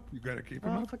keep him up. You gotta keep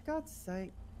him up. For God's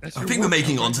sake. I think we're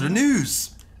making it onto the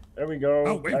news. There we go.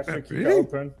 Oh, wait, Actually, keep it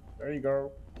open. There you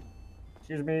go.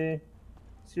 Excuse me.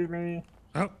 Excuse me.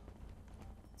 Oh.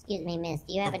 Excuse me, miss.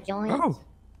 Do you have a joint? Oh.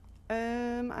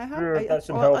 I have.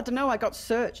 Sure, I don't know. I got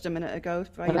searched a minute ago.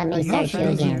 Well, let me search you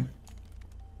again.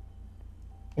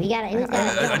 You got it.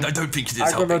 I don't think it is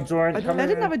I got a joint. I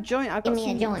didn't have a joint. I've got Give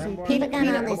me a joint. Keep a gun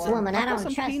on this woman. I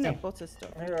don't trust her. Butter stuff.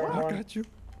 Here, I got you.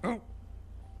 Oh.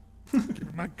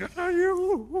 Give my gun on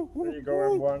you. There you go,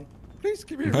 everyone. Please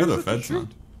give me a You heard the reason to feds, shoot. man.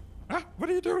 Ah, what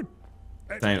are you doing?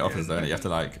 They ain't offers though, innit? You have to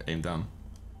like aim down.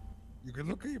 You can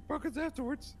look at your pockets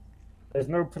afterwards. There's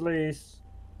no police.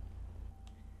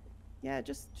 Yeah,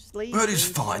 just leave. Where are these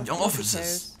please. fine young Nobody officers?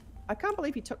 cares. I can't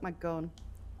believe he took my gun.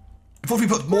 I thought we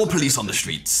put more police on the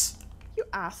streets. You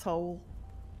asshole.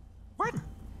 What?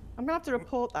 I'm gonna have to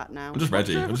report that now. I'm just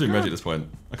Reggie. I'm just doing Reggie at this point.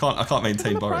 I can't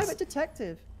maintain I'm a Boris. private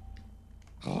detective.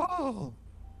 Oh.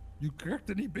 You cracked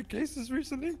any big cases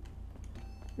recently? I'm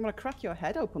gonna crack your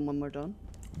head open when we're done.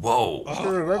 Whoa.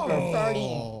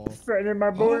 Threatening my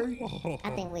boy. I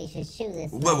think we should shoot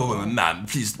this. Whoa, man.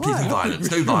 Please, no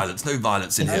violence. No violence. No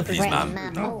violence in here, please, ma'am.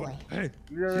 Hey,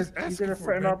 You're gonna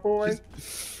threaten our boy?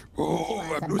 Oh,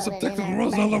 I'm doing some technical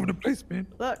rolls all over the place, man.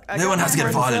 Look, No one has to get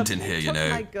hands violent up. in here, you Took know.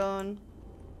 my gun. Do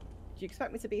you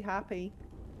expect me to be happy?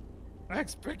 I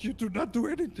expect you to not do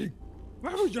anything.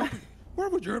 Why would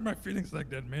you hurt my feelings like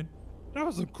that, man? That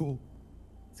wasn't cool.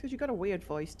 It's because you got a weird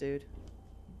voice, dude.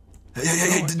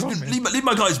 Hey, leave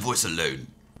my guy's voice alone.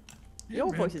 Your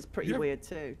man. voice is pretty weird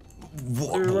too.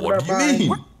 What do you mean?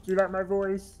 Do you like my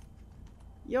voice?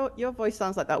 Your voice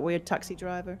sounds like that weird taxi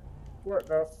driver. What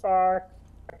the fuck?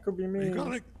 That could be me.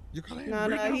 You calling No,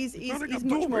 he's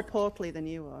much more portly than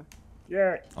you are.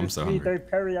 Yeah, I'm it's so me, hungry. Dave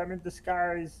Perry. I'm in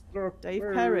disguise. Look, Dave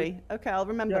woo. Perry. Okay, I'll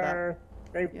remember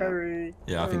Yeah, Dave Perry.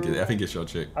 Yeah, I think it's your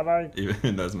chick. I like.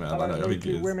 Even doesn't matter. I think it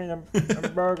naked is. women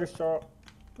and burger shop.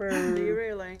 Do you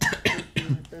really?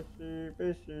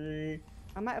 Fishy.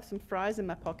 I might have some fries in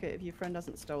my pocket if your friend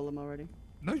hasn't stole them already.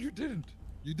 No, you didn't.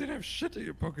 You didn't have shit in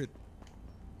your pocket.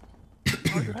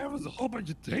 All you had was a whole bunch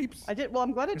of tapes. I did. Well,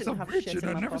 I'm glad I It's didn't some have weird shit shit in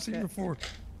I've my never pocket. seen before,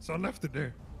 so I left it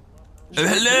there. Oh,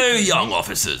 hello, young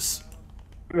officers.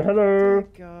 Hello. Oh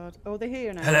God. Oh, they're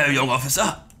here now. Hello, young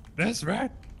officer. That's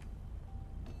right.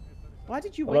 Why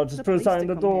did you Well, wait I'll for just the put police sign to in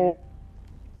the come door.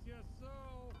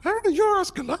 Hey, you're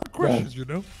asking a lot of questions, you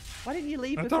know. Why didn't you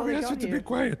leave I before thought we they asked got you to here? be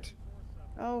quiet.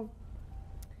 Oh,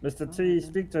 Mr. T,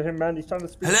 speak to him, man. He's trying to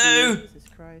speak Hello? to you. Jesus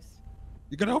Christ.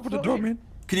 You gotta open the door, man.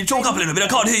 Can you talk up a little bit? I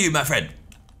can't hear you, my friend.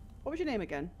 What was your name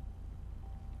again?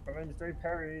 My name's Dave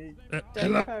Perry. Dave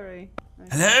Hello. Perry.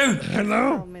 Hello? Tell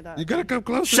Hello. me that. You gotta come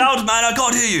closer. Shout, man. I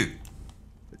can't hear you.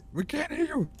 We can't hear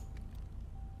you.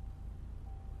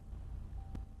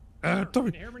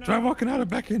 Tommy, try walking out and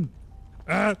back in.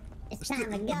 It's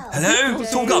time to go. Hello?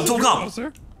 Talk up, talk up.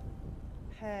 Closer.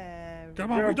 Perry.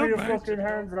 Come on, we Put don't your mind. fucking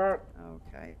hands up.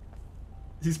 Okay.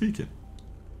 Is he speaking?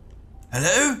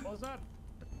 Hello?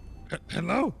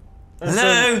 Hello.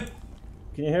 Hello?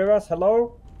 Can you hear us?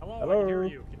 Hello? Hello, I can hear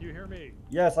you. Can you hear me?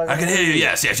 Yes, I can hear you.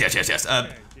 Yes.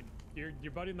 Okay.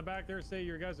 Your buddy in the back there say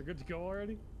you guys are good to go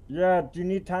already? Yeah, do you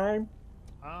need time?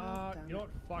 You know what?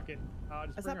 Fuck it.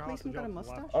 Just Has bring that your policeman hostage got a up to the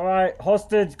mustache? left. Alright,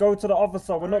 hostage, go to the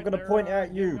officer. We're not going to point it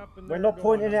at you. We're not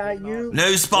pointing it at you.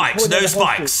 No spikes, no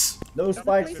spikes. No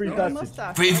spikes, free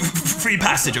passage. Free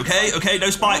passage, okay? Okay, no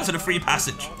spikes and a free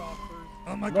passage.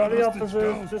 Oh my Not God, the hostage,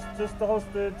 go. officers, just the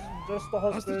hostage. Just the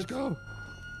Hostage, hostage. go. Dude,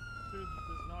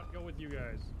 does not go with you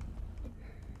guys.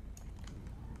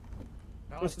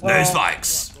 Just No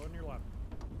spikes. Go on your left.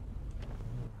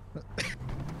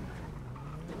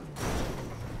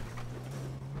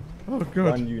 Oh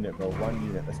God. One unit, bro. One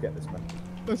unit. Let's get this, man.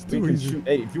 That's We too can easy. shoot.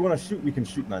 Hey, if you want to shoot, we can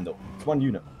shoot, man, though. It's one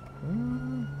unit.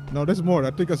 No, there's more.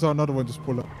 I think I saw another one just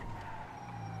pull up.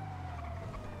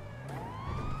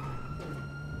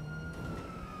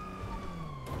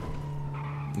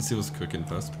 Let's see what's cooking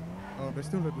first. Oh, they're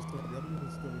still at the store. The other one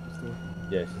is still at the store.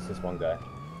 Yeah, it's just this one guy.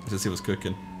 Let's see what's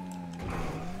cooking.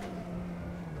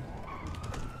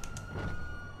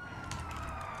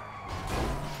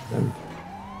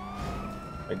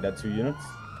 Take that 2 units.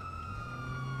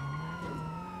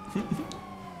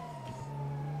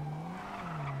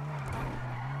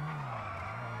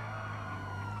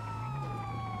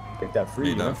 Take that 3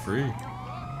 Take that units. 3.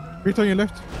 Wait on your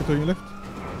left. Wait on your left.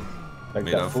 Take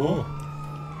Take that that 4. 4.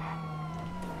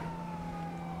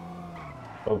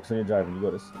 Focus on your driving. You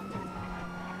got this.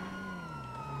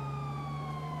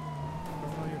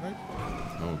 On your right.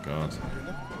 Oh god. On your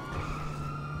left.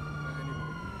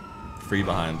 3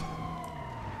 behind.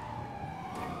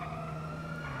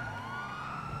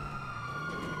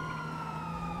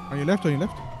 On your left. On your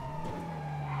left.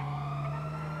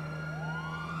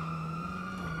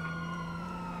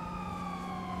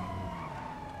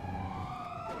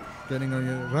 Getting on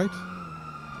your right.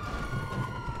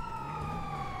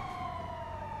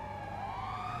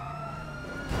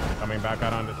 Coming back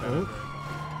out on the center.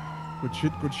 Oh. Good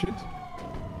shit. Good shit.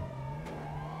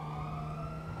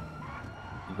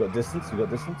 You got distance. You got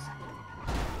distance.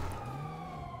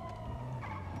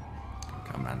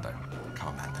 Come on, Mando. Come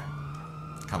on, Mando.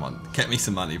 Come on. Get me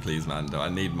some money, please, Mando. I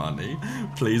need money.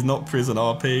 Please, not prison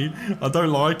RP. I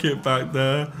don't like it back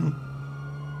there.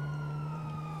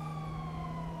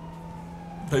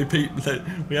 Hey, Pete,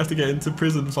 we have to get into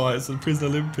prison fights and prison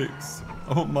Olympics.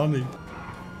 I want money.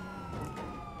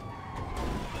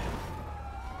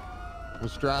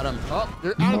 Stratum. Oh,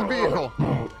 you're out of the vehicle.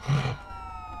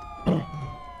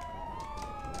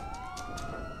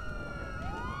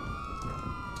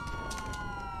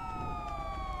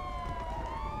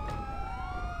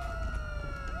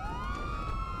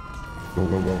 Go,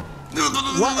 go, go.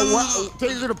 What?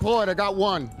 Taser deployed. I got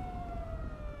one.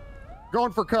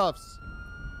 Going for cuffs.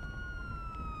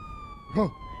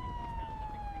 Oh.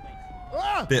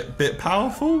 Ah! Bit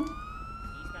powerful?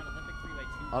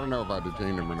 I don't know if I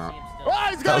detained him or not. Oh,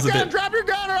 he's That got was a a gun! bit- Drop your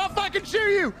gun or I'll fucking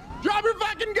shoot you! Drop your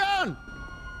fucking gun!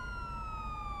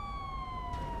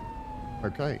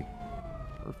 Okay.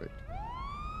 Perfect.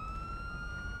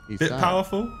 He's Bit silent.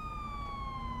 powerful?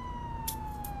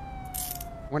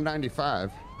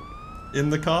 195. In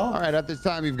the car? All right, at this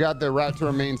time, you've got the right to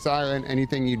remain silent.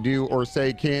 Anything you do or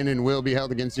say can and will be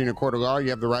held against you in a court of law.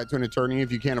 You have the right to an attorney.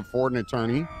 If you can't afford an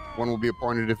attorney, one will be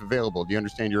appointed if available. Do you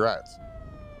understand your rights?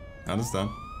 I understand.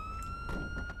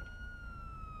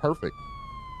 Perfect.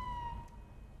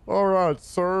 All right,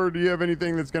 sir. Do you have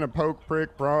anything that's going to poke,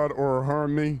 prick, prod, or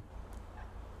harm me?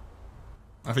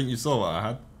 I think you saw what I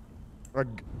had.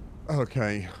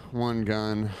 Okay, one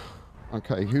gun.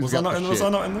 Okay, who's Was got I not the in, shit? was I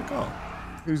not in the car?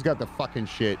 Who's got the fucking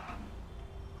shit?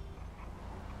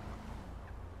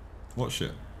 What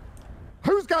shit?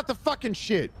 Who's got the fucking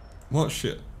shit? What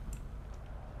shit?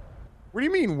 What do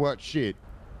you mean, what shit?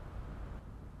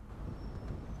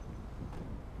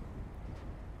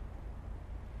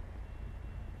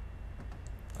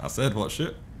 I said what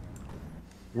shit?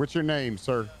 What's your name,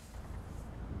 sir?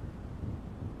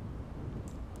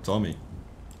 Tommy.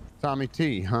 Tommy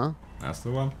T, huh? That's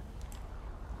the one.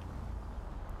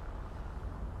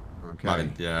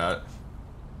 Okay. Yeah.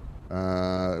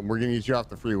 We're gonna get you off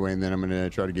the freeway, and then I'm gonna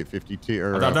try to get 52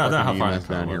 or I don't have fucking far EMS the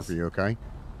car down here was. for you, okay?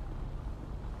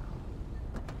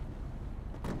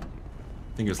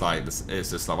 I think it's like this.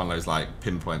 It's just like one of those like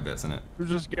pinpoint bits, isn't it? Who's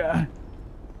this guy?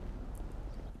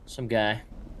 Some guy.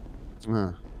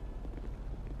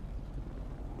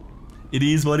 It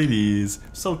is what it is.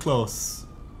 So close.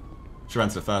 Should run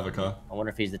to the further car. I wonder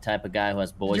if he's the type of guy who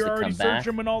has boys you that already come back.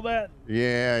 search him and all that?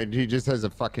 Yeah, he just has a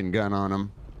fucking gun on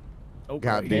him. Okay.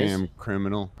 Goddamn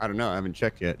criminal. I don't know. I haven't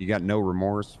checked yet. You got no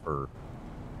remorse for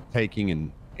taking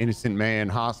an innocent man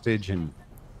hostage and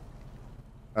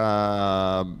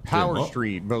Power what?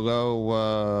 Street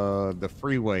below the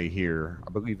freeway here.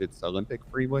 I believe it's Olympic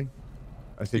Freeway.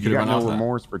 I said You you could've got run no off that.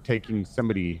 remorse for taking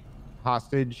somebody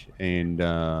hostage and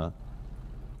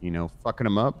you know, fucking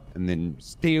them up and then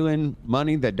stealing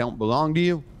money that don't belong to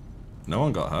you. No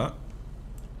one got hurt.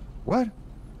 What?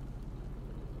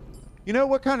 You know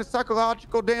what kind of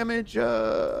psychological damage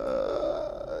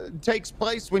takes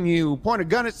place when you point a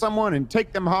gun at someone and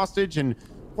take them hostage and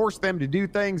force them to do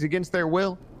things against their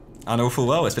will? I know full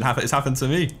well. It's happened to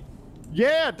me.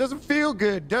 Yeah, it doesn't feel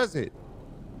good, does it?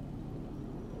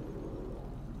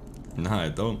 No, I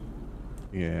don't.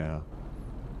 Yeah.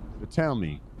 So tell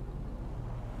me.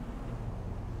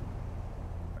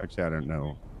 Actually, I don't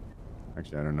know.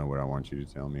 Actually, I don't know what I want you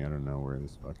to tell me. I don't know where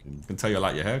this fucking... I can tell you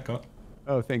like your haircut.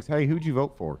 Oh, thanks. Hey, who'd you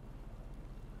vote for?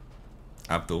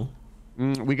 Abdul.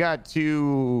 We got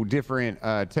two different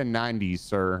 1090s,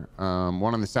 sir.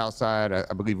 One on the south side.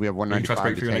 I believe we have You can try to 195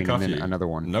 break through and detained, and cuff then you. another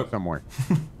one Nope. somewhere.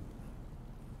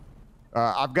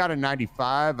 I've got a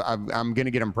 95. I'm going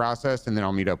to get them processed, and then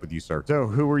I'll meet up with you, sir. So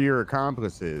who were your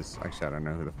accomplices? Actually, I don't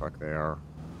know who the fuck they are.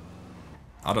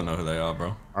 I don't know who they are,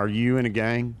 bro. Are you in a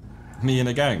gang? Me in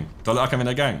a gang? Do I look like I'm in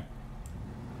a gang?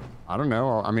 I don't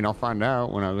know. I mean, I'll find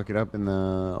out when I look it up in the...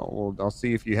 Well, I'll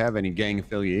see if you have any gang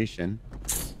affiliation.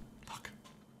 Fuck.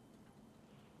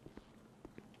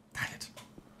 Dang it.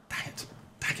 Dang it.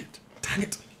 Dang it. Dang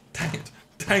it. Dang it.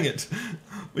 Dang it.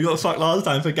 We got fucked last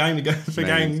time for gang to go for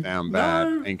gang. Sound bad.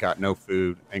 No. Ain't got no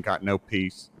food. Ain't got no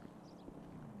peace.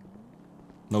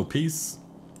 No peace?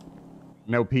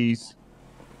 No peace.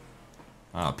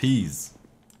 Ah, peas.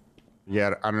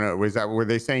 Yeah, I don't know. Were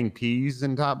they saying peas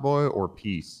in Top Boy or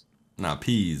peace? Nah,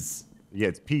 peas. Yeah,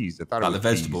 it's peas. I thought it Like was the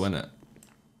vegetable, peas. innit?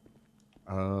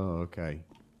 Oh, okay.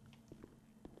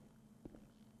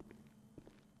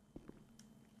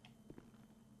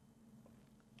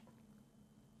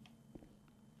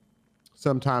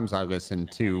 Sometimes I listen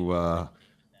to,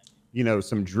 you know,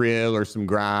 some drill or some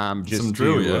grime. Just Some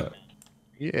drill, to,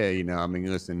 yeah, you know, I mean,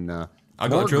 listen. I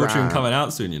got a drill tune coming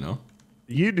out soon, you know.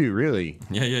 You do, really?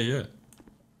 Yeah.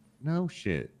 No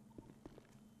shit.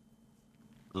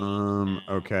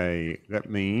 Okay, let's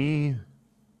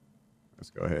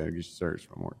go ahead and just search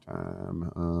one more time.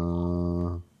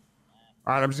 All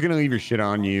right, I'm just gonna leave your shit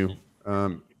on you.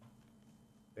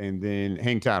 And then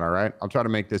hang tight, all right? I'll try to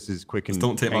make this as quick and Just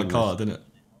don't take my painless. card, innit?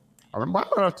 Why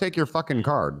would I take your fucking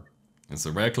card? It's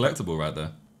a rare collectible right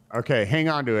there. Okay, hang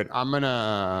on to it. I'm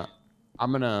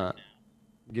gonna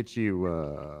get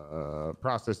you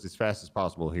processed as fast as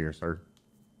possible here, sir.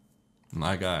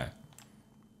 My guy.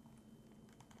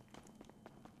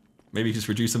 Maybe just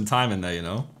reduce some time in there, you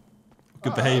know?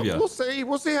 Good behavior. We'll see.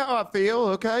 We'll see how I feel.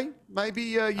 Okay. Maybe.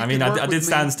 You I mean, I did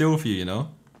stand still for you, you know?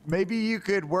 Maybe you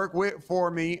could work for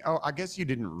me. Oh, I guess you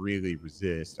didn't really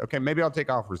resist. Okay, maybe I'll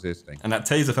take off resisting. And that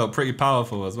taser felt pretty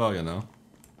powerful as well, you know?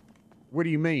 What do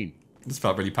you mean? This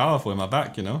felt really powerful in my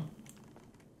back, you know?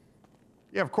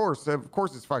 Yeah, of course. Of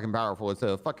course it's fucking powerful. It's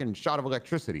a fucking shot of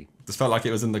electricity. Just felt like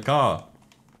it was in the car.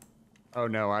 Oh,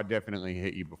 no, I definitely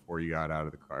hit you before you got out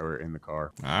of the car or in the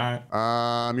car. All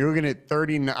right. You're looking at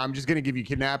 30. I'm just going to give you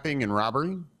kidnapping and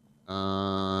robbery.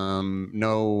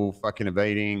 No fucking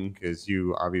evading because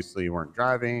you obviously weren't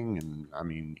driving. And I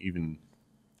mean, even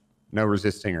no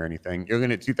resisting or anything. You're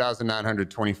looking at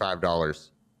 $2,925.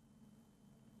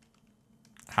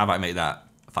 How about I make that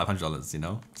 $500, you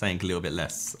know? Saying a little bit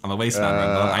less. I'm a waste man,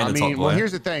 remember? I ain't a top boy. Well,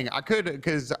 here's the thing. I could,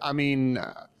 because, I mean,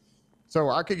 so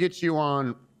I could get you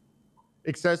on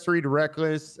accessory to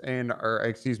reckless and, or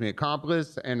excuse me,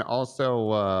 accomplice, and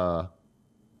also,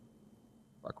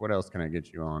 fuck, what else can I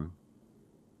get you on?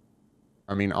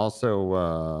 I mean, also,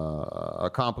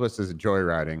 accomplice is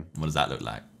joyriding. What does that look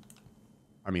like?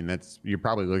 I mean, you're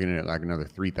probably looking at like another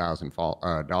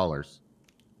 $3,000.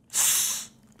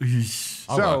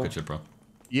 I'll work with you, bro.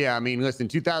 Yeah, I mean, listen,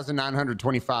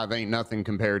 $2,925 ain't nothing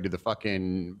compared to the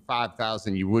fucking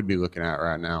 $5,000 you would be looking at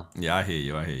right now. Yeah, I hear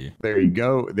you. I hear you. There you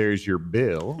go. There's your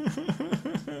bill.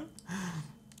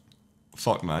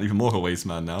 Fuck, man. Even more of a waste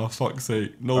man now. Fuck's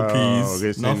sake. No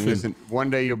peas. Nothing. Listen, one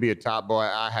day you'll be a top boy.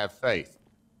 I have faith.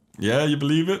 Yeah, you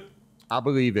believe it? I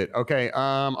believe it. Okay,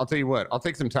 I'll tell you what. I'll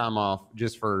take some time off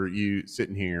just for you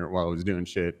sitting here while I was doing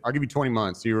shit. I'll give you 20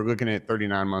 months. So you were looking at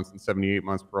 39 months and 78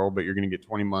 months parole, but you're going to get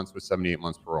 20 months with 78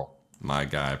 months parole. My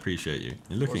guy, I appreciate you.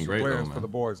 You're looking great, though, man. For the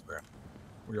boys, then.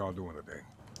 What y'all doing today?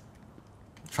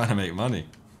 Trying to make money.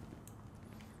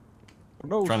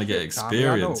 No trying to get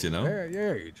experience, you know?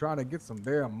 Yeah, you're trying to get some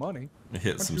damn money.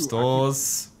 Hit some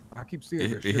stores. I keep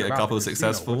seeing this shit hit a about couple the of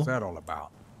casino. successful. What's that all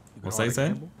about? What's they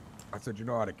say? I said, you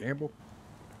know how to gamble?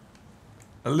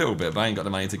 A little bit, but I ain't got the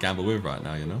money to gamble with right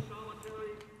now, you know?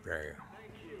 Damn.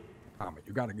 Tommy,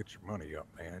 you gotta get your money up,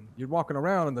 man. You're walking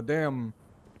around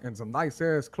in some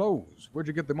nice-ass clothes. Where'd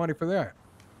you get the money for that?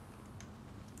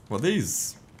 Well,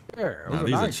 these... Yeah, no,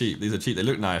 these are cheap. These are cheap. They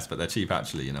look nice, but they're cheap,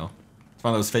 actually, you know? It's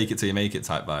one of those fake it till you make it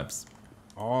type vibes.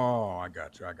 Oh, I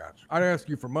got you. I'd ask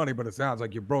you for money, but it sounds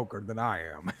like you're broker than I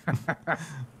am.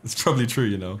 It's probably true,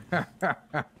 you know?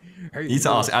 Hey, you need to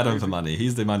ask Adam for money.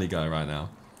 He's the money guy right now.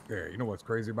 Yeah, you know what's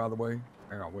crazy, by the way?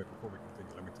 Hang on, wait, before we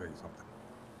continue, let me tell you something.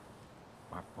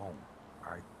 My phone,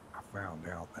 I found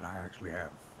out that I actually have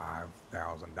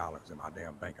 $5,000 in my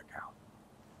damn bank account.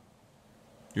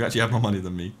 You actually have more money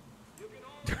than me.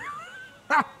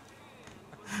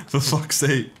 For fuck's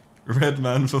sake. Red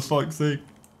man, for fuck's sake.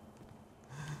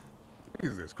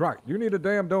 Jesus Christ, you need a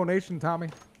damn donation, Tommy?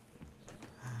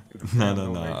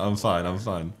 No, I'm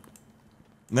fine.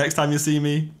 Next time you see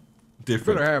me,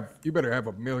 different. You better have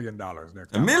 $1 million next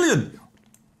 $1 time. million?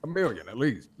 $1 million at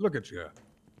least. Look at you.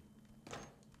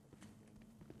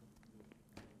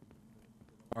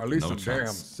 Or at least some damn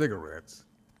cigarettes.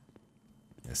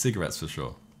 Yeah, cigarettes for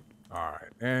sure. All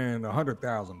right, and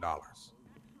 $100,000.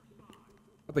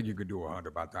 I think you could do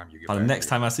 100 by the time you get By back. the next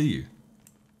time I see you.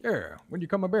 Yeah, when you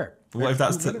coming back? What if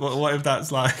Next that's 2 minutes? what if that's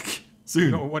like soon?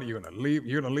 You know, what are you gonna leave?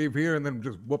 You're gonna leave here and then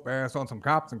just whoop ass on some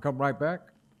cops and come right back?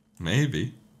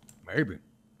 Maybe. Maybe.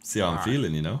 See how I'm Alright.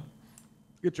 feeling, you know.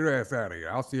 Get your ass out of here.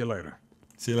 I'll see you later.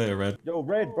 See you later, Red. Yo,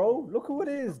 Red, bro, look who it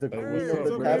is. The queen Hey, of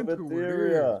the look at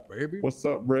cafeteria. baby. What's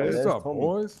up, Red? What's up,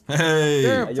 boys? Hey.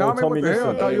 Damn, Hey, yo, Tommy, Tommy, what the hell? I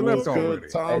listen. thought you Hey, left what's already. good,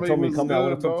 Tommy? Hey, Tommy, What's come down. I good,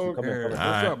 want to talk to you. dog? Come here, Yeah, come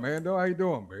what's here. up, man? How you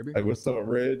doing, baby? Hey, what's up,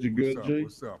 Red? You good, What's up? G?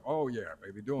 What's up? Oh yeah,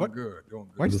 baby, doing What? good, doing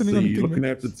good. Why you Good to standing on see the you. thing, Looking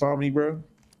man? after Tommy, bro?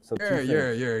 So two Yeah,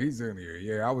 things. yeah, he's in here.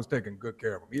 Yeah, I was taking good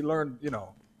care of him. He learned,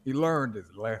 he learned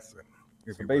his lesson.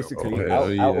 If So you will. basically, Okay, out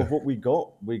yeah. of what we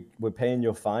got, we're paying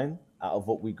your fine out of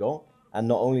what we got. And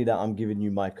not only that, I'm giving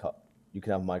you my cut. You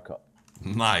can have my cut.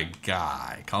 My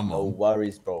guy, come No on.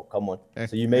 worries, bro. Come on.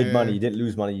 So you made money. You didn't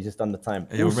lose money. You just done the time.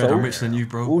 Hey, yo, Red, I'm richer than you,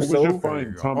 bro. What was Also, your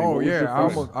fine, Tommy? Oh What was your yeah,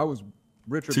 fine? I was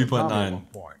richer than Tommy at 2.9. one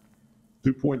point.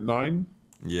 2.9?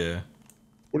 Yeah.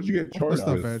 What did you get charged That's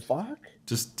not with? bad. fuck?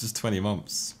 Just 20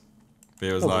 months. But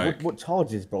it was No, but like what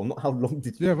charges, bro? Not how long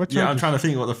did you? Yeah, what yeah, I'm charges? trying to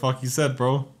think what the fuck he said,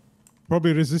 bro.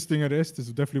 Probably resisting arrest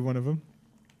is definitely one of them.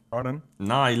 Pardon?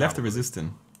 Nah, he left the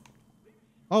resisting.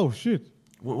 Oh shit.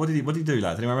 What did he do,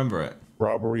 lad? Did anyone remember it?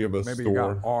 Robbery of a Maybe he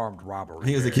store. got armed robbery. I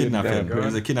think it was a Yeah. kidnapping. Kidnapping. It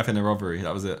was a kidnapping and a robbery.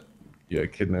 That was it. Yeah,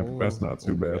 kidnapping. That's not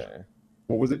too bad.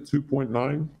 What was it?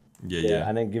 2.9? Yeah, Yeah, yeah.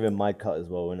 and then give him my cut as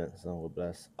well, innit? So we're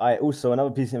blessed. Alright, also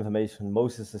another piece of information.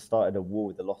 Moses has started a war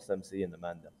with the Lost MC and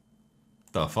Amanda.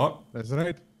 The fuck? That's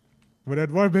right. With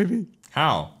that war, baby.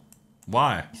 How?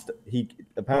 Why? He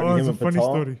apparently Oh, him it's a and funny Patar,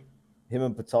 story. him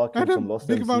and Patar came Adam, from Lost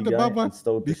think MC about the guy Baba. and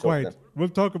stole Be the quiet. shotgun. We'll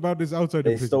talk about this outside the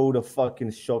They prison. stole the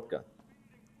fucking shotgun.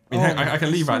 I mean, Oh, I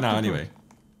can leave right now shut the anyway.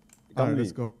 Come Alright, let's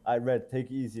leave. go. I read. Take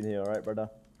it easy in here, alright, brother.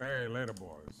 Hey, later,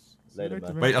 boys. Later, later,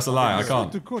 man. man. Wait, that's a lie. I Go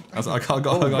can't. to court. I can't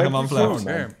go. Oh, I got a thank month you so left.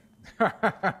 much.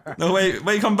 Damn. No,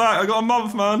 wait, come back. I got a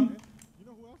month, man.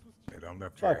 Hey, don't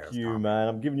lift your Fuck ass, you, Tommy. man.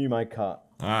 I'm giving you my cut.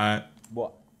 All right.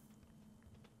 What?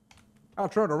 I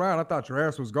turned around. I thought your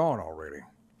ass was gone already.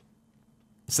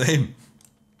 Same.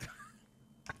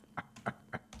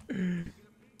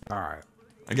 All right.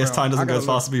 I guess Well, time doesn't I go as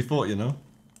gotta fast as we thought, you know?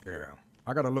 Yeah.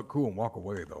 I gotta look cool and walk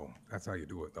away though. That's how you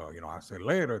do it though. I say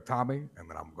later, Tommy, and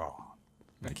then I'm gone.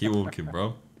 Yeah, keep walking,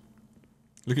 bro.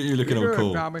 Look at you looking You all good,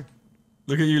 cool. Tommy?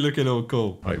 Look at you looking all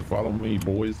cool. All right, follow me,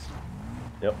 boys.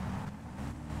 Yep.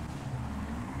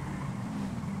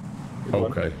 Good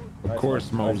one. Okay. Of Nice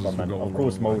course, one. Nice Moses one, will man. go Of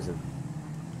course, wrong. Moses.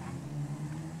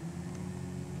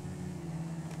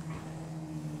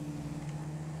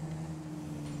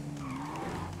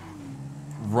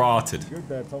 Rotted. Good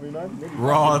there, Tommy, man. Nearly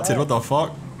Rotted. fucking What the fuck?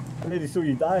 died. I nearly saw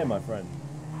you die, my friend.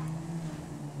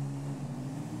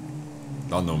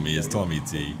 Don't know me. It's Tommy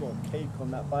T. You got cake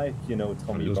on that bike, you know,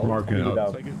 Tommy. just bro. marking Tommy it with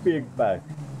out. that Take it. big bag.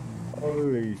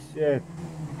 Holy shit.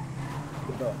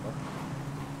 Good up, man.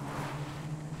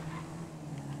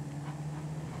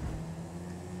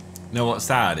 You know what's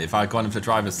sad? If I'd gone into the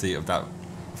driver's seat of that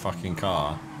fucking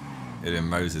car, it'd been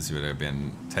Moses who would have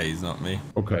been tased, not me.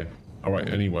 Okay. All right.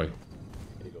 Anyway.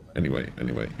 Anyway.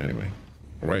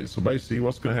 All right. So basically,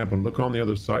 what's going to happen? Look on the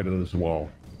other side of this wall.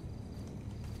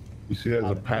 You see there's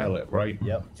a pallet, right?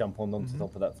 Yep, jump on onto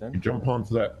top of that You thing. jump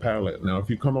onto that pallet. Now, if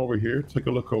you come over here, take a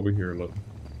look over here. Look.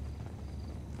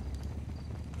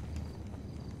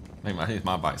 I think it's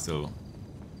my bike still.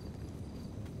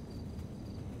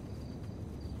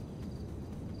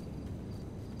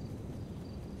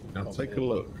 Now take a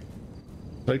look.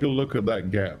 Take a look at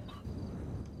that gap.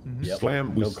 Yep.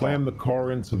 We No slam the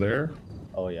car into there.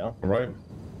 Oh, yeah? All right.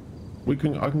 I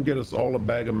can get us all a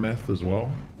bag of meth as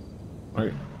well. All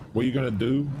right. What you're gonna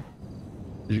do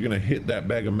is you're gonna hit that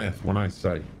bag of meth when I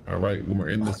say. All right. When we're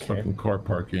in this fucking car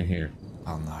park in here.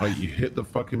 Oh no. All right. You hit the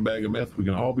fucking bag of meth. We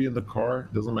can all be in the car.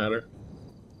 Doesn't matter.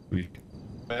 We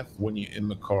meth when you're in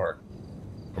the car.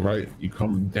 All right. You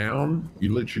come down.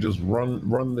 You literally just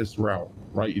run this route.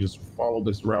 Right. You just follow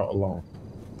this route along.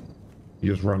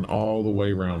 You just run all the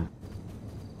way around.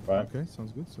 Right. Okay,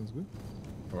 sounds good.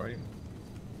 All right.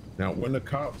 Now, when the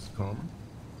cops come,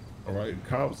 all right,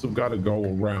 cops have got to go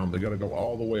around. They got to go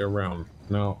all the way around.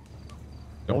 Now,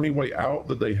 the only way out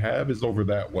that they have is over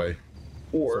that way,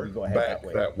 or we go ahead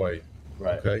back that way.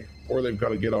 Right. Okay. Or they've got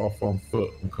to get off on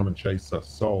foot and come and chase us.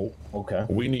 So, okay.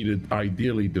 What we need to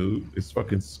ideally do is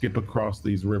fucking skip across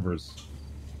these rivers,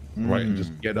 right, and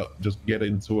just get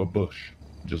into a bush,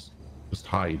 just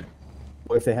hide.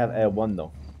 What if they have Air 1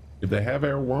 though? If they have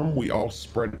Air 1, we all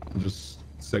spread and just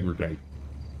segregate.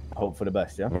 Hope for the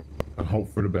best, yeah? And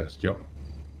hope for the best, yep.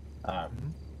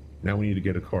 Now we need to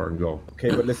get a car and go.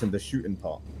 Okay, but listen, the shooting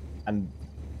part. And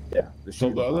Yeah. So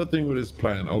the other thing with this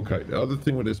plan, okay, the other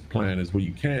thing with this plan is what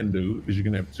you can do is you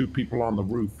can have 2 people on the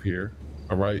roof here,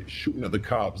 all right, shooting at the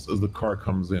cops as the car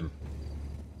comes in.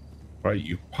 Right,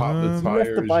 you pop the tires,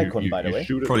 left the bike on, by the you way.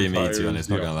 shoot at Probably the me tires, too, and it's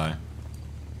not gonna lie.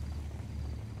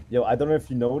 Yo, I don't know if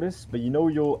you noticed, but you know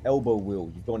your elbow wheel.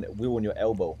 You've got a wheel on your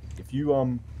elbow. If you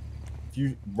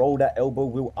roll that elbow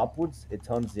wheel upwards, it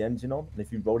turns the engine on, and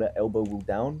if you roll that elbow wheel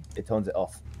down, it turns it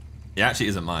off. It actually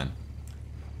isn't mine.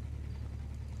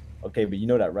 Okay, but you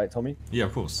know that, right, Tommy? Yeah,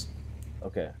 of course.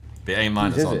 Okay. But it ain't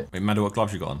mine Whose that's is on. it? Wait, Mando, what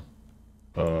gloves you got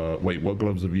on? Wait, what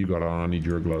gloves have you got on? I need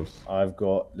your gloves. I've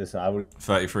got. Listen, I would.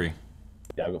 33.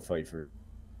 Yeah, I got 33.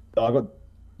 Oh, I got.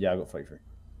 Yeah, I got 33.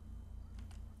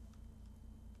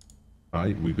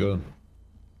 Alright, we good.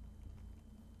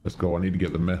 Let's go. I need to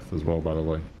get the meth as well, by the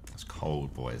way. It's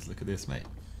cold, boys. Look at this, mate.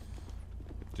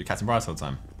 Do Captain Bryce all the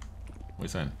time. What are you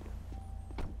saying?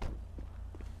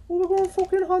 Oh, we're going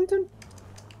fucking hunting.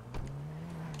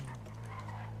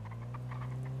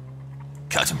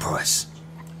 Captain Price.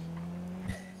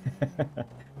 No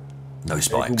April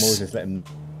spikes. Moses let him.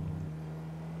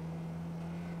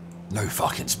 No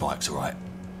fucking spikes, alright?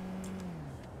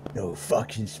 No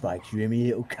fucking spikes, you hear me,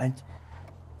 little cunt?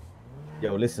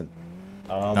 Yo, listen.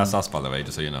 That's us, by the way,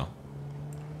 just so you know.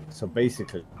 So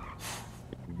basically,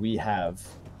 we have.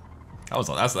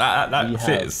 That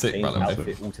fit is sick, by the way.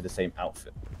 Outfit, all to the same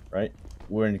outfit, right?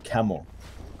 We're in camo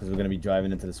because we're gonna be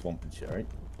driving into the swamp and shit, right?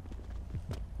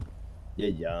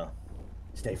 Yeah.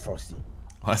 Stay frosty.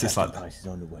 Why is this like? Price is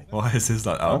on the way. Why is this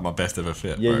like my best ever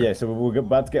fit? Yeah, bro? yeah. So we're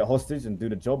about to get hostage and do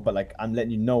the job, but like I'm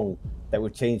letting you know that we're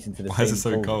changed into the Why same. is it so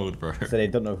clothing, cold, bro? So they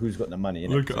don't know who's got the money.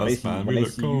 Innit? Look So at us, basically, man. When We they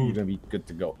look see you, cold. you're gonna be good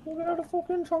to go. Get out of the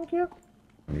fucking trunk here.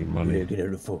 I need money. Yeah, get out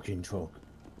of the fucking trunk.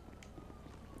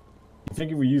 You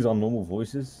think if we use our normal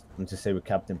voices and just say we're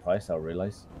Captain Price, I'll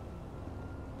realize?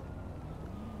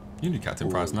 You need Captain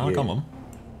Price now. Come on.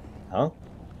 Huh?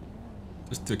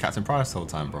 Just do Captain Price the whole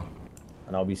time, bro.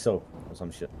 And I'll be so or some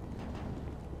shit.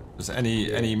 Just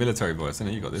any military voice,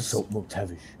 innit? You got this. Soap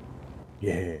McTavish.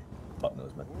 Yeah. Fuck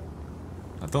knows, man.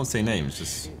 I don't say names,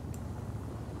 just.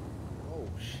 Oh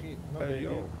shit. Hey,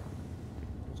 yo.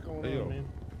 What's going Hey, yo. on, man?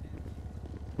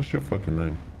 What's your fucking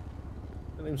name?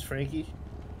 My name's Frankie.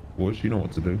 Boys, you know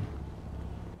what to do.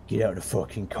 Get out of the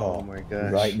fucking car. Oh my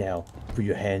gosh. Right now. Put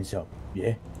your hands up.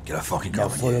 Yeah? Get a fucking Now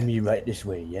car. follow me right this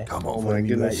way, yeah? Come on. Oh my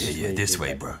goodness. Yeah, this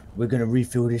way, bro. We're gonna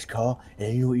refill this car,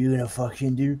 and you know what you're gonna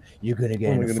fucking do? You're gonna get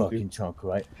What in am I the gonna fucking trunk,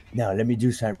 right? Now, let me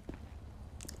do something.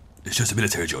 It's just a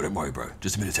military drill, don't worry, bro.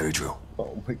 Just a military drill.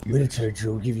 Oh my goodness. Military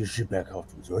drill, give your shit back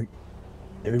afterwards, right?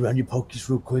 Let me run your pockets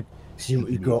real quick, see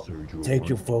what you got. Take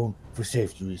your phone for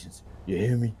safety reasons. You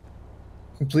hear me?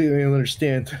 Completely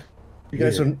understand. You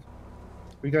guys Yeah. are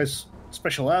you guys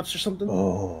special ops or something?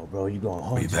 Oh, bro, you going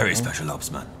home? We very special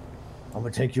ops, man. I'm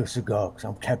gonna take your cigar, because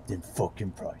I'm Captain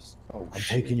fucking Price. Oh, I'm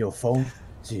shit. taking your phone,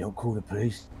 so you don't call the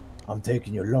police. I'm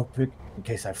taking your lockpick, in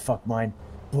case I fuck mine.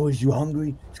 Boys, you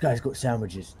hungry? This guy's got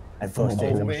sandwiches and Come on, first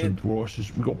aid. boys and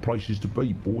prices. We got places to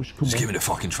be, boys. Come Just on. give me the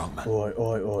fucking trunk, man. Oi.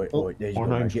 There you go. My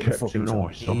man. name's Get in the Captain fucking trunk.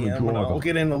 Nice. I'm the Yeah, driver. I'll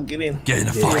get in. I'll get in. Get in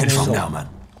the Yeah, fucking yeah, trunk yeah. now, man.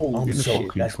 I'm Get in the so,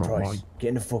 fucking that's trunk, Price. mate. Get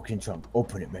in the fucking trunk.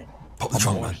 Open it, man. Pop the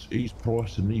trunk, man. Nice. He's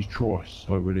Price and he's Trice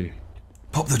over there.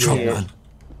 Pop the trunk, Yeah. man.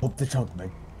 Pop the trunk,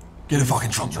 man. Get in the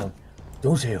fucking trunk, man.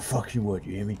 Don't say a fucking word,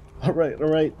 you hear me? All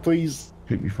right, please.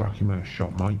 Keep your fucking mouth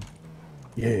shut, mate.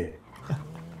 Yeah.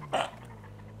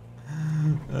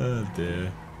 Oh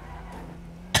dear.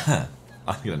 I'm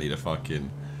gonna need a fucking.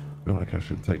 I feel like I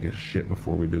should take a shit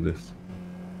before we do this.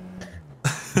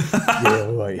 Yeah,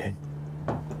 alright.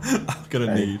 I'm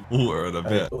gonna need water in a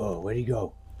bit. Oh, where'd he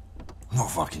go? I'm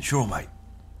not fucking sure, mate.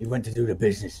 He went to do the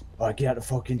business. Alright, get out the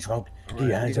fucking trunk. Get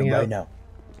your hands get up me right out. now.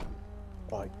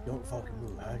 Alright, don't fucking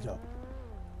move. Hands up.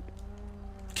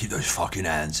 Keep those fucking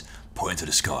hands pointing to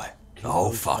the sky. Keep The whole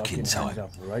those fucking hands time.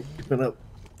 up, alright? Keep it up.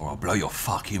 Or I'll blow your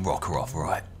fucking rocker off,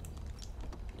 alright?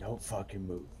 Don't fucking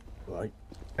move, alright?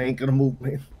 I ain't gonna move,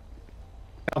 man.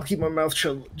 I'll keep my mouth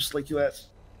shut, just like you asked.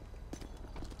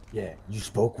 Yeah, you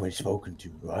spoke when spoken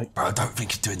to, right? Bro, I don't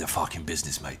think you're doing the fucking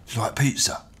business, mate. It's like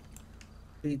pizza.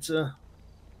 Pizza.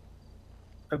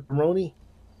 Pepperoni.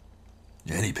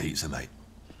 Yeah, any pizza, mate.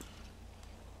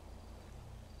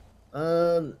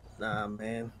 Nah,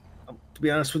 man. To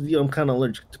be honest with you, I'm kind of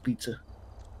allergic to pizza.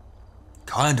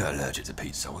 Kinda allergic to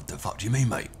pizza. What the fuck do you mean,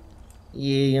 mate?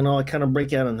 Yeah, you know, I kind of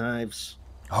break out of knives.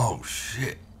 Oh,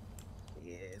 shit.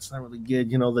 Yeah, it's not really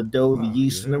good. You know, the dough, the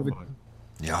yeast, and everything.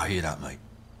 Mate. Yeah, I hear that, mate.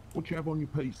 What you have on your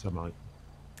pizza, mate?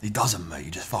 He doesn't, mate.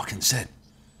 You just fucking said.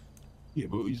 Yeah,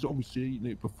 but he's obviously eaten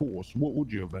it before, so what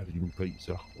would you have had in your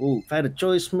pizza? Oh, if I had a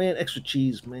choice, man, extra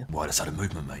cheese, man. Why, let's have a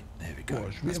movement, mate. There we go.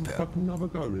 Right, should we That's have better. fucking another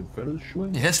go then, fellas, shall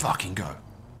we? Yeah, let's fucking go.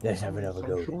 Let's have another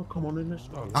go. Sure, come on in, let's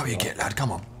go. Oh, you get, lad,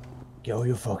 come on. Get on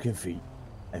your fucking feet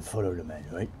and follow the man,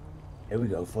 right? Here we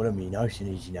go. Follow me, nice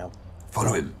and easy now.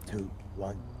 Follow him. 2,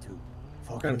 1, 2.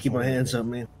 Gotta keep my hands up,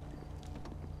 man.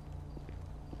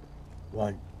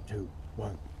 1, 2,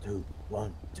 1, 2,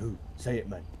 1, 2. Say it,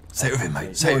 man. Say it with him,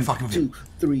 mate. Say it fucking with him.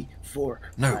 2, 3, 4.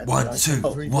 No, 1, 2,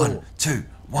 1, 2,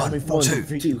 1,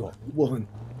 2. 1,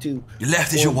 2. Your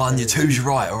left is your 1, your 2's your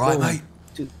right, alright, mate?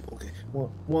 2. Okay.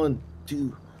 1,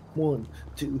 2, 1,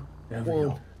 2,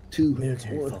 1, 2.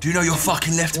 1. Do you know your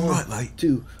fucking left and right, mate?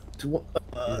 2, 1.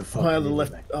 My other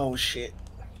left. Oh shit.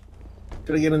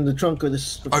 Did I get in the trunk or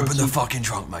this? Open the fucking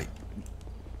trunk, mate.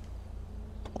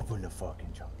 Open the fucking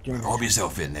trunk. Rob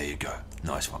yourself in, there you go.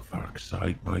 Nice one. Fuck's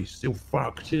sake, mate. Still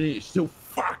fucked, isn't it? Still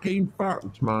fucking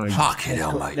fucked, mate. Fucking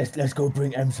hell, mate. Let's go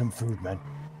bring M some food, man.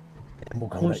 And we'll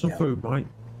come Want back some down. food, mate?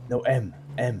 No, M.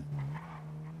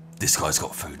 This guy's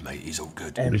got food, mate. He's all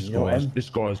good. M, This you know guy's M?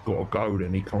 got to go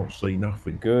then. He can't see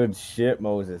nothing. Good shit,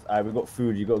 Moses. Alright, we got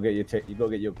food. You gotta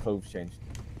get your clothes changed.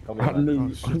 Come here, I man. knew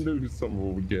that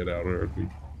someone would get out early.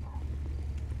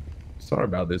 Sorry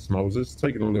about this, Moses. It's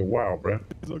taking a little while, bro.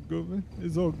 It's all good, man.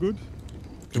 It's all good.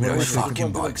 Give me those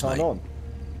fucking bikes, mate. On.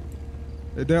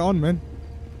 They're on, man.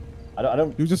 I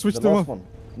don't. You just switched the them last off. one.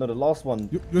 No, the last one.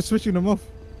 You're switching them off.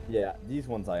 Yeah, these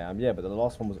ones I am. Yeah, but the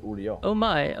last one was already off. Oh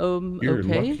my. You're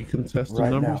Okay. lucky contestant Right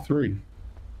number now. 3.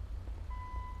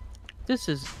 This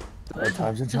is.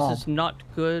 time's a This charm. is not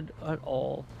good at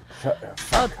all. Shut the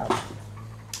fuck up.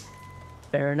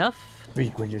 Fair enough.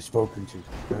 Speak when you're spoken to.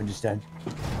 You understand?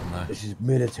 No. This is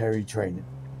military training.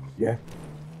 Yeah?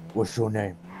 What's your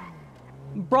name?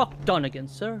 Brock Donegan,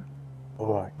 sir.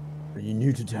 Alright. Are you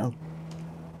new to town?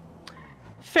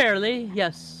 Fairly,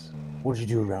 yes. What do you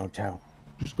do around town?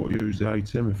 Just got to use the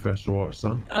ATM if that's all right,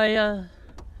 son. I Right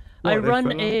there, run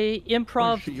fella. a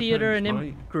improv shit your theater and pants,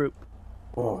 imp mate. group.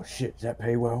 Oh shit, does that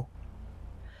pay well?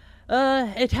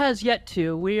 It has yet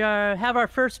to. We have our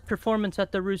first performance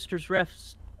at the Roosters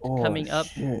Refs coming up,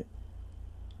 Shit.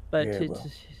 but Yeah, it's well,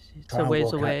 it's Try a and ways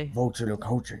work out away. Vulture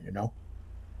culture, you know?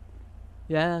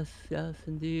 Yes,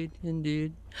 indeed.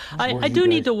 Well, I you do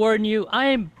need guys- to warn you.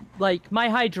 I'm like my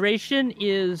hydration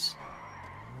is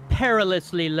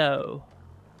perilously low.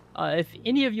 If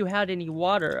any of you had any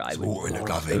water, I would. Water in the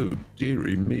glovey. Oh,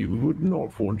 dearie me, we would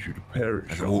not want you to perish.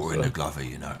 There's water in the glovey,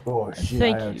 you know. Oh shit,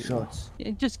 Thank I had you. shots.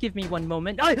 Just give me one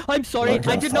moment. I'm sorry. What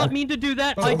the I did not fuck? mean to do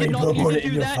that. Put I me did not mean put to it in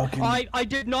do your that. fucking- I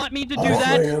did not mean to do I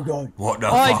that. swear to God. What the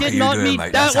I fuck did are you not doing, mean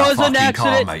mate? that That's our was an fucking car,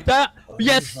 accident. mate. That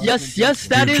yes.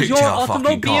 That You is kicked your our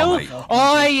fucking car, automobile. mate.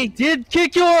 I did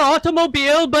kick your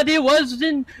automobile, but it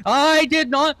wasn't. I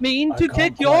did not mean to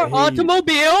kick your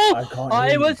automobile. I can't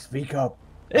hear you. was. Speak up.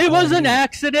 It was an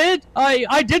accident.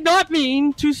 I did not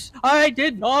mean to. I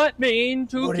did not mean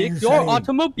to What are you kick your saying?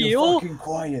 automobile. You're fucking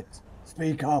quiet.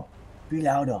 Speak up. Be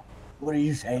louder. What are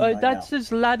you saying right That's now?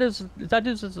 as loud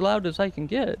as loud as I can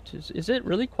get. Is it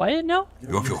really quiet now?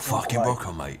 You're off your fucking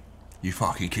rocker, mate. You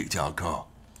fucking kicked our car.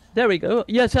 There we go.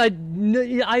 Yes,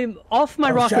 I'm off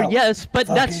my rocker. shout. Yes, but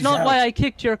that's Fucking not shout. why I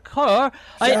kicked your car.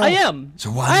 I am. So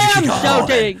why did you kick our car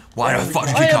then? Why the fuck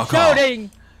did you I kick am our car?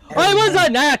 shouting. I was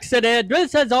an accident.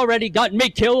 This has already gotten me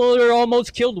killed or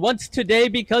almost killed once today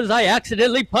because I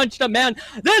accidentally punched a man.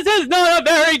 This is not a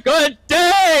very good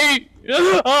day.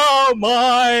 Oh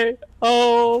my.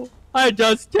 Oh, I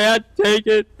just can't take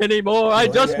it anymore. I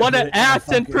just want to act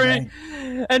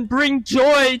and bring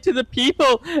joy to the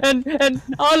people, and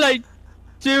all I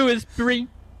do is bring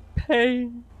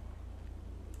pain.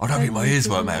 I don't think my ears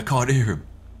work, mate. I can't hear him.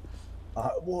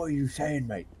 What are you saying,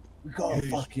 mate? We can't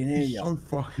fucking hear you. So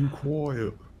fucking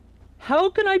quiet.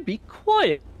 How can I be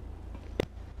quiet?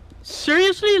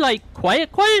 Seriously, like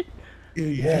quiet?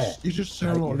 Yeah, you just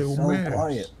sound like a little so mouse.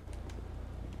 quiet.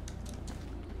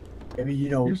 Maybe, you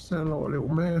know... You sound like a little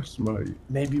mouse, mate.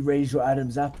 Maybe raise your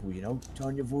Adam's apple, you know?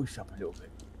 Turn your voice up a little bit.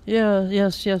 Yeah,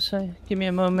 yes. Give me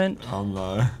a moment. Oh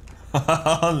no.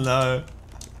 Oh no.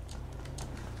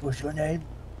 What's your name?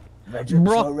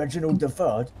 Reginald the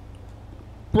Third?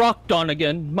 Brock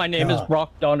Donegan. My name is No.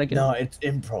 Brock Donegan. No, it's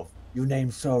improv. Your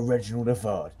name's Sir Reginald the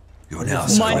Third. You're now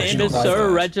My name is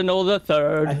Sir Reginald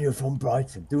III. And you're from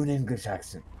Brighton. Do an English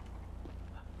accent.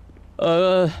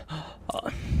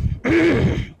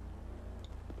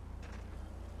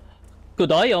 Good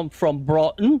day, I'm from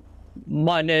Broughton.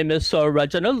 My name is Sir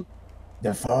Reginald.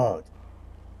 The Third.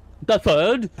 The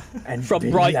Third? And from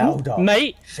be Brighton, louder.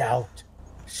 mate. Shout.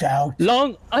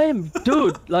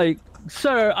 Dude, like,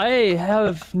 Sir, I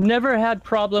have never had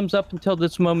problems up until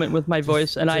this moment with my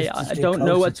voice, and I don't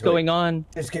know what's going on.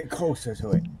 Just get closer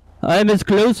to it. I'm as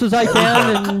close as I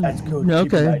can, and That's good. okay.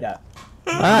 Keep it like that.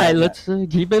 All right, let's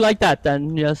keep it like that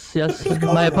then. Yes, yes.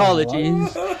 My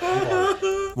apologies.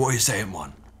 What are you saying,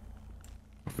 one?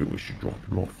 I think we should drop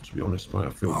him off, to be honest, mate. I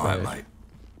feel Alright, bad. mate.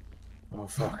 Oh,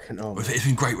 fucking hell. It's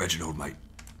been great, Reginald, mate.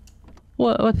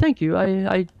 Well, thank you.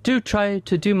 I do try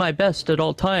to do my best at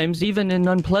all times, even in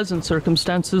unpleasant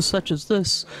circumstances such as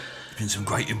this. Been some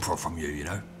great improv from you, you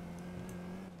know.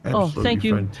 Oh, thank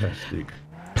you. Fantastic.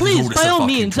 Please, by all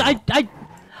means,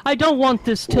 I don't want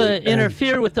this to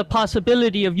interfere with the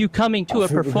possibility of you coming to a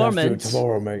performance.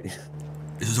 Tomorrow, mate.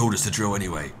 This is all just a drill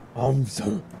anyway. I'm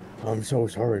so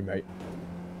sorry, mate.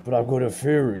 But I've got a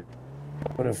theory.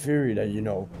 I've got a theory that, you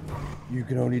know, you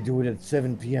can only do it at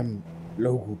 7 p.m.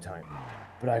 local time.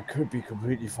 But I could be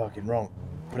completely fucking wrong.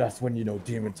 But that's when, you know,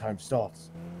 demon time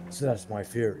starts. So that's my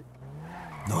theory.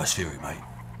 Nice theory, mate.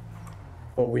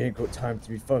 But we ain't got time to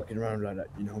be fucking around like that,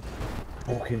 you know.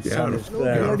 Fucking Yeah, sun is no,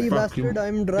 flaring. bloody bastard,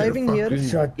 I'm driving here.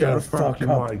 Shut the fuck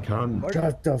up.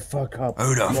 Shut the fuck up.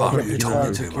 Who the fuck are you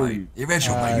talking to, mate? You're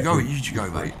Reginald, mate. You should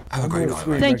go, mate. Have a great night,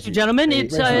 mate. Thank you, gentlemen. Hey,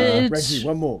 It's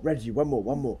Reggie, one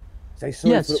more. Say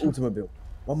sorry for the automobile.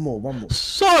 One more.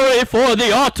 Sorry for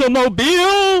the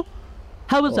automobile.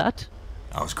 How was that?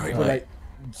 That was great, mate.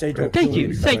 Thank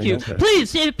you.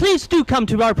 Please do come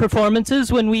to our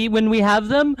performances when we have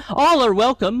them. All are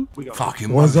welcome.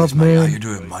 Fucking What's up, man? How you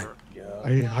doing, mate?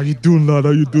 Hey, how you doing, lad?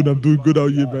 How you doing? I'm doing good. How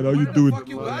you, man? How you doing?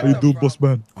 How you doing, boss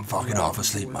man? I'm fucking half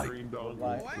asleep, mate.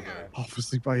 Half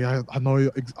asleep, mate. I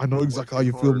know exactly how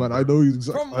you feel, man. I know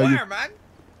exactly From how you... where, man?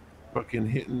 Fucking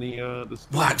hitting the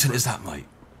What accent is that, mate?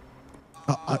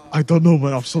 I don't know,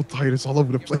 man. I'm so tired. It's all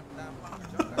over the place.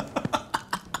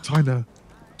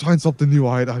 Trying something new.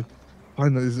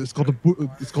 It's called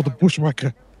the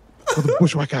bushwhacker. It's called the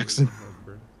bushwhacker accent.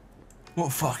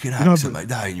 What fucking accent, mate?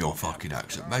 That ain't your fucking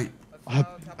accent, mate.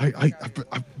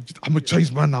 I'm a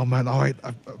changed man now, man. All right,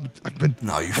 I've been.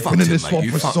 No, you I've fucked been in it, this mate. swamp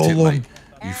You for fucked so it, long. mate.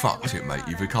 You fucked it, mate.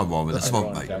 You've become one with the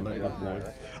swamp, mate.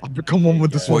 I've become one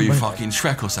with the What, swamp, you man. fucking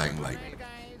Shrek or something, mate?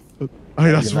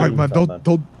 Hey, that's right, man.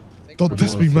 Don't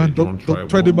test me, man. Don't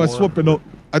tread in my swamp. And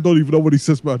I don't even know what he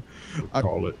says, man.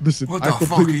 Listen, What the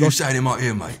fuck are you saying in my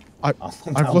ear, mate? I've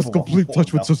lost complete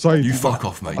touch with society. You fuck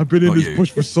off, mate. I've been in Not this you.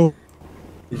 bush for so.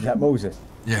 Is that Moses?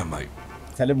 Yeah, mate.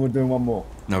 Tell him we're doing one more.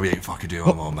 No, we ain't fucking doing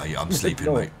one more, mate. I'm sleeping,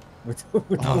 No. mate. We're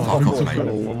No, fuck off, mate.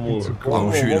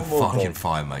 I'm shooting a fucking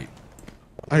fire, mate.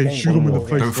 Hey, shoot him in the face.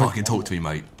 Don't man. fucking talk to me,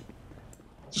 mate.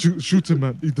 Shoot him,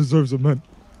 man. He deserves it, man.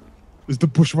 It's the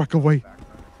bushwhacker way.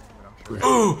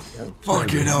 Oh,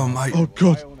 fucking hell, mate. Oh,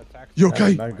 God. You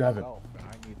okay? Man, grab him.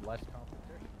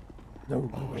 I'm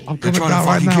They're coming trying down to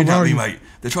right fucking now. Where kidnap are me, you? mate.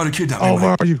 They're trying to kidnap me, Oh, mate.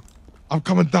 where are you? I'm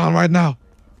coming down right now.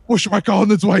 Bushwhacker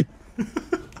on its way.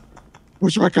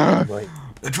 Bushwhacker.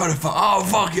 They're trying to oh,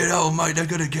 fucking hell, mate. They're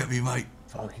gonna get me, mate.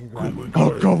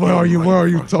 Oh, God, where are you? Where are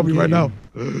you? Tell me right now.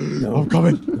 I'm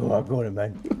coming. No, I got him,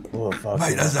 man. Oh, fuck.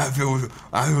 Mate, that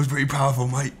feels pretty powerful,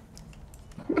 mate.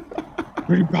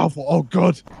 Pretty powerful. Oh,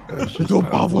 God. You're doing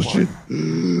powerful shit.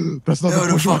 That's not They're the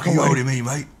the bushwhacker fucking way. holding me,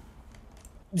 mate.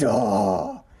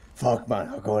 Oh, fuck, man.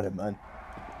 I got him, man.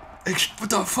 What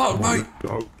the fuck, mate?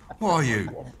 What are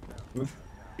you?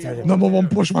 Number one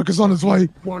bushwhacker's on his way.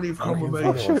 One is coming, mate.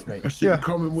 I see you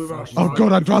coming with us. Oh,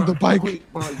 God, I dropped the bike. Quick,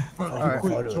 mate. Fucking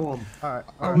quick, Tom.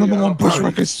 Number one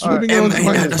bushwhacker's swimming on M his ain't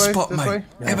way. at the spot, mate.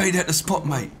 M ain't at the spot,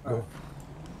 mate. You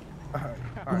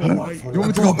want me to go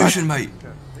Abort back? mission, mate.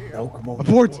 No, come on.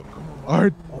 Abort. All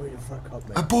right.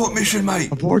 Abort mission, mate.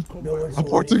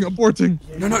 Aborting.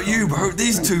 No, not you, bro.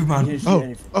 These two, man.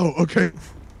 Oh, okay.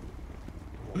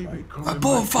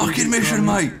 Abort fucking mission,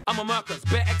 mate. I'm a Mercus,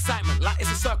 bare excitement, like it's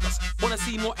a circus. Wanna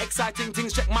see more exciting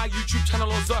things? Check my YouTube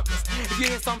channel on Zerkaa. If you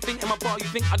hear something in my bar you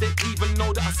think I didn't even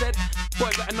know that I said,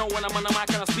 boy, better know when I'm on the mic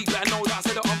and I speak, better know that I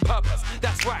said it on purpose.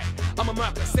 That's right, I'm a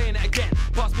Mercus, saying it again.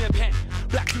 Pass me a pen.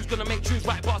 Black dude's gonna make tunes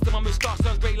right past them. My moustache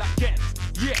turns grey like Ken.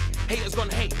 Yeah, haters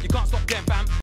gonna hate. You can't stop them, fam.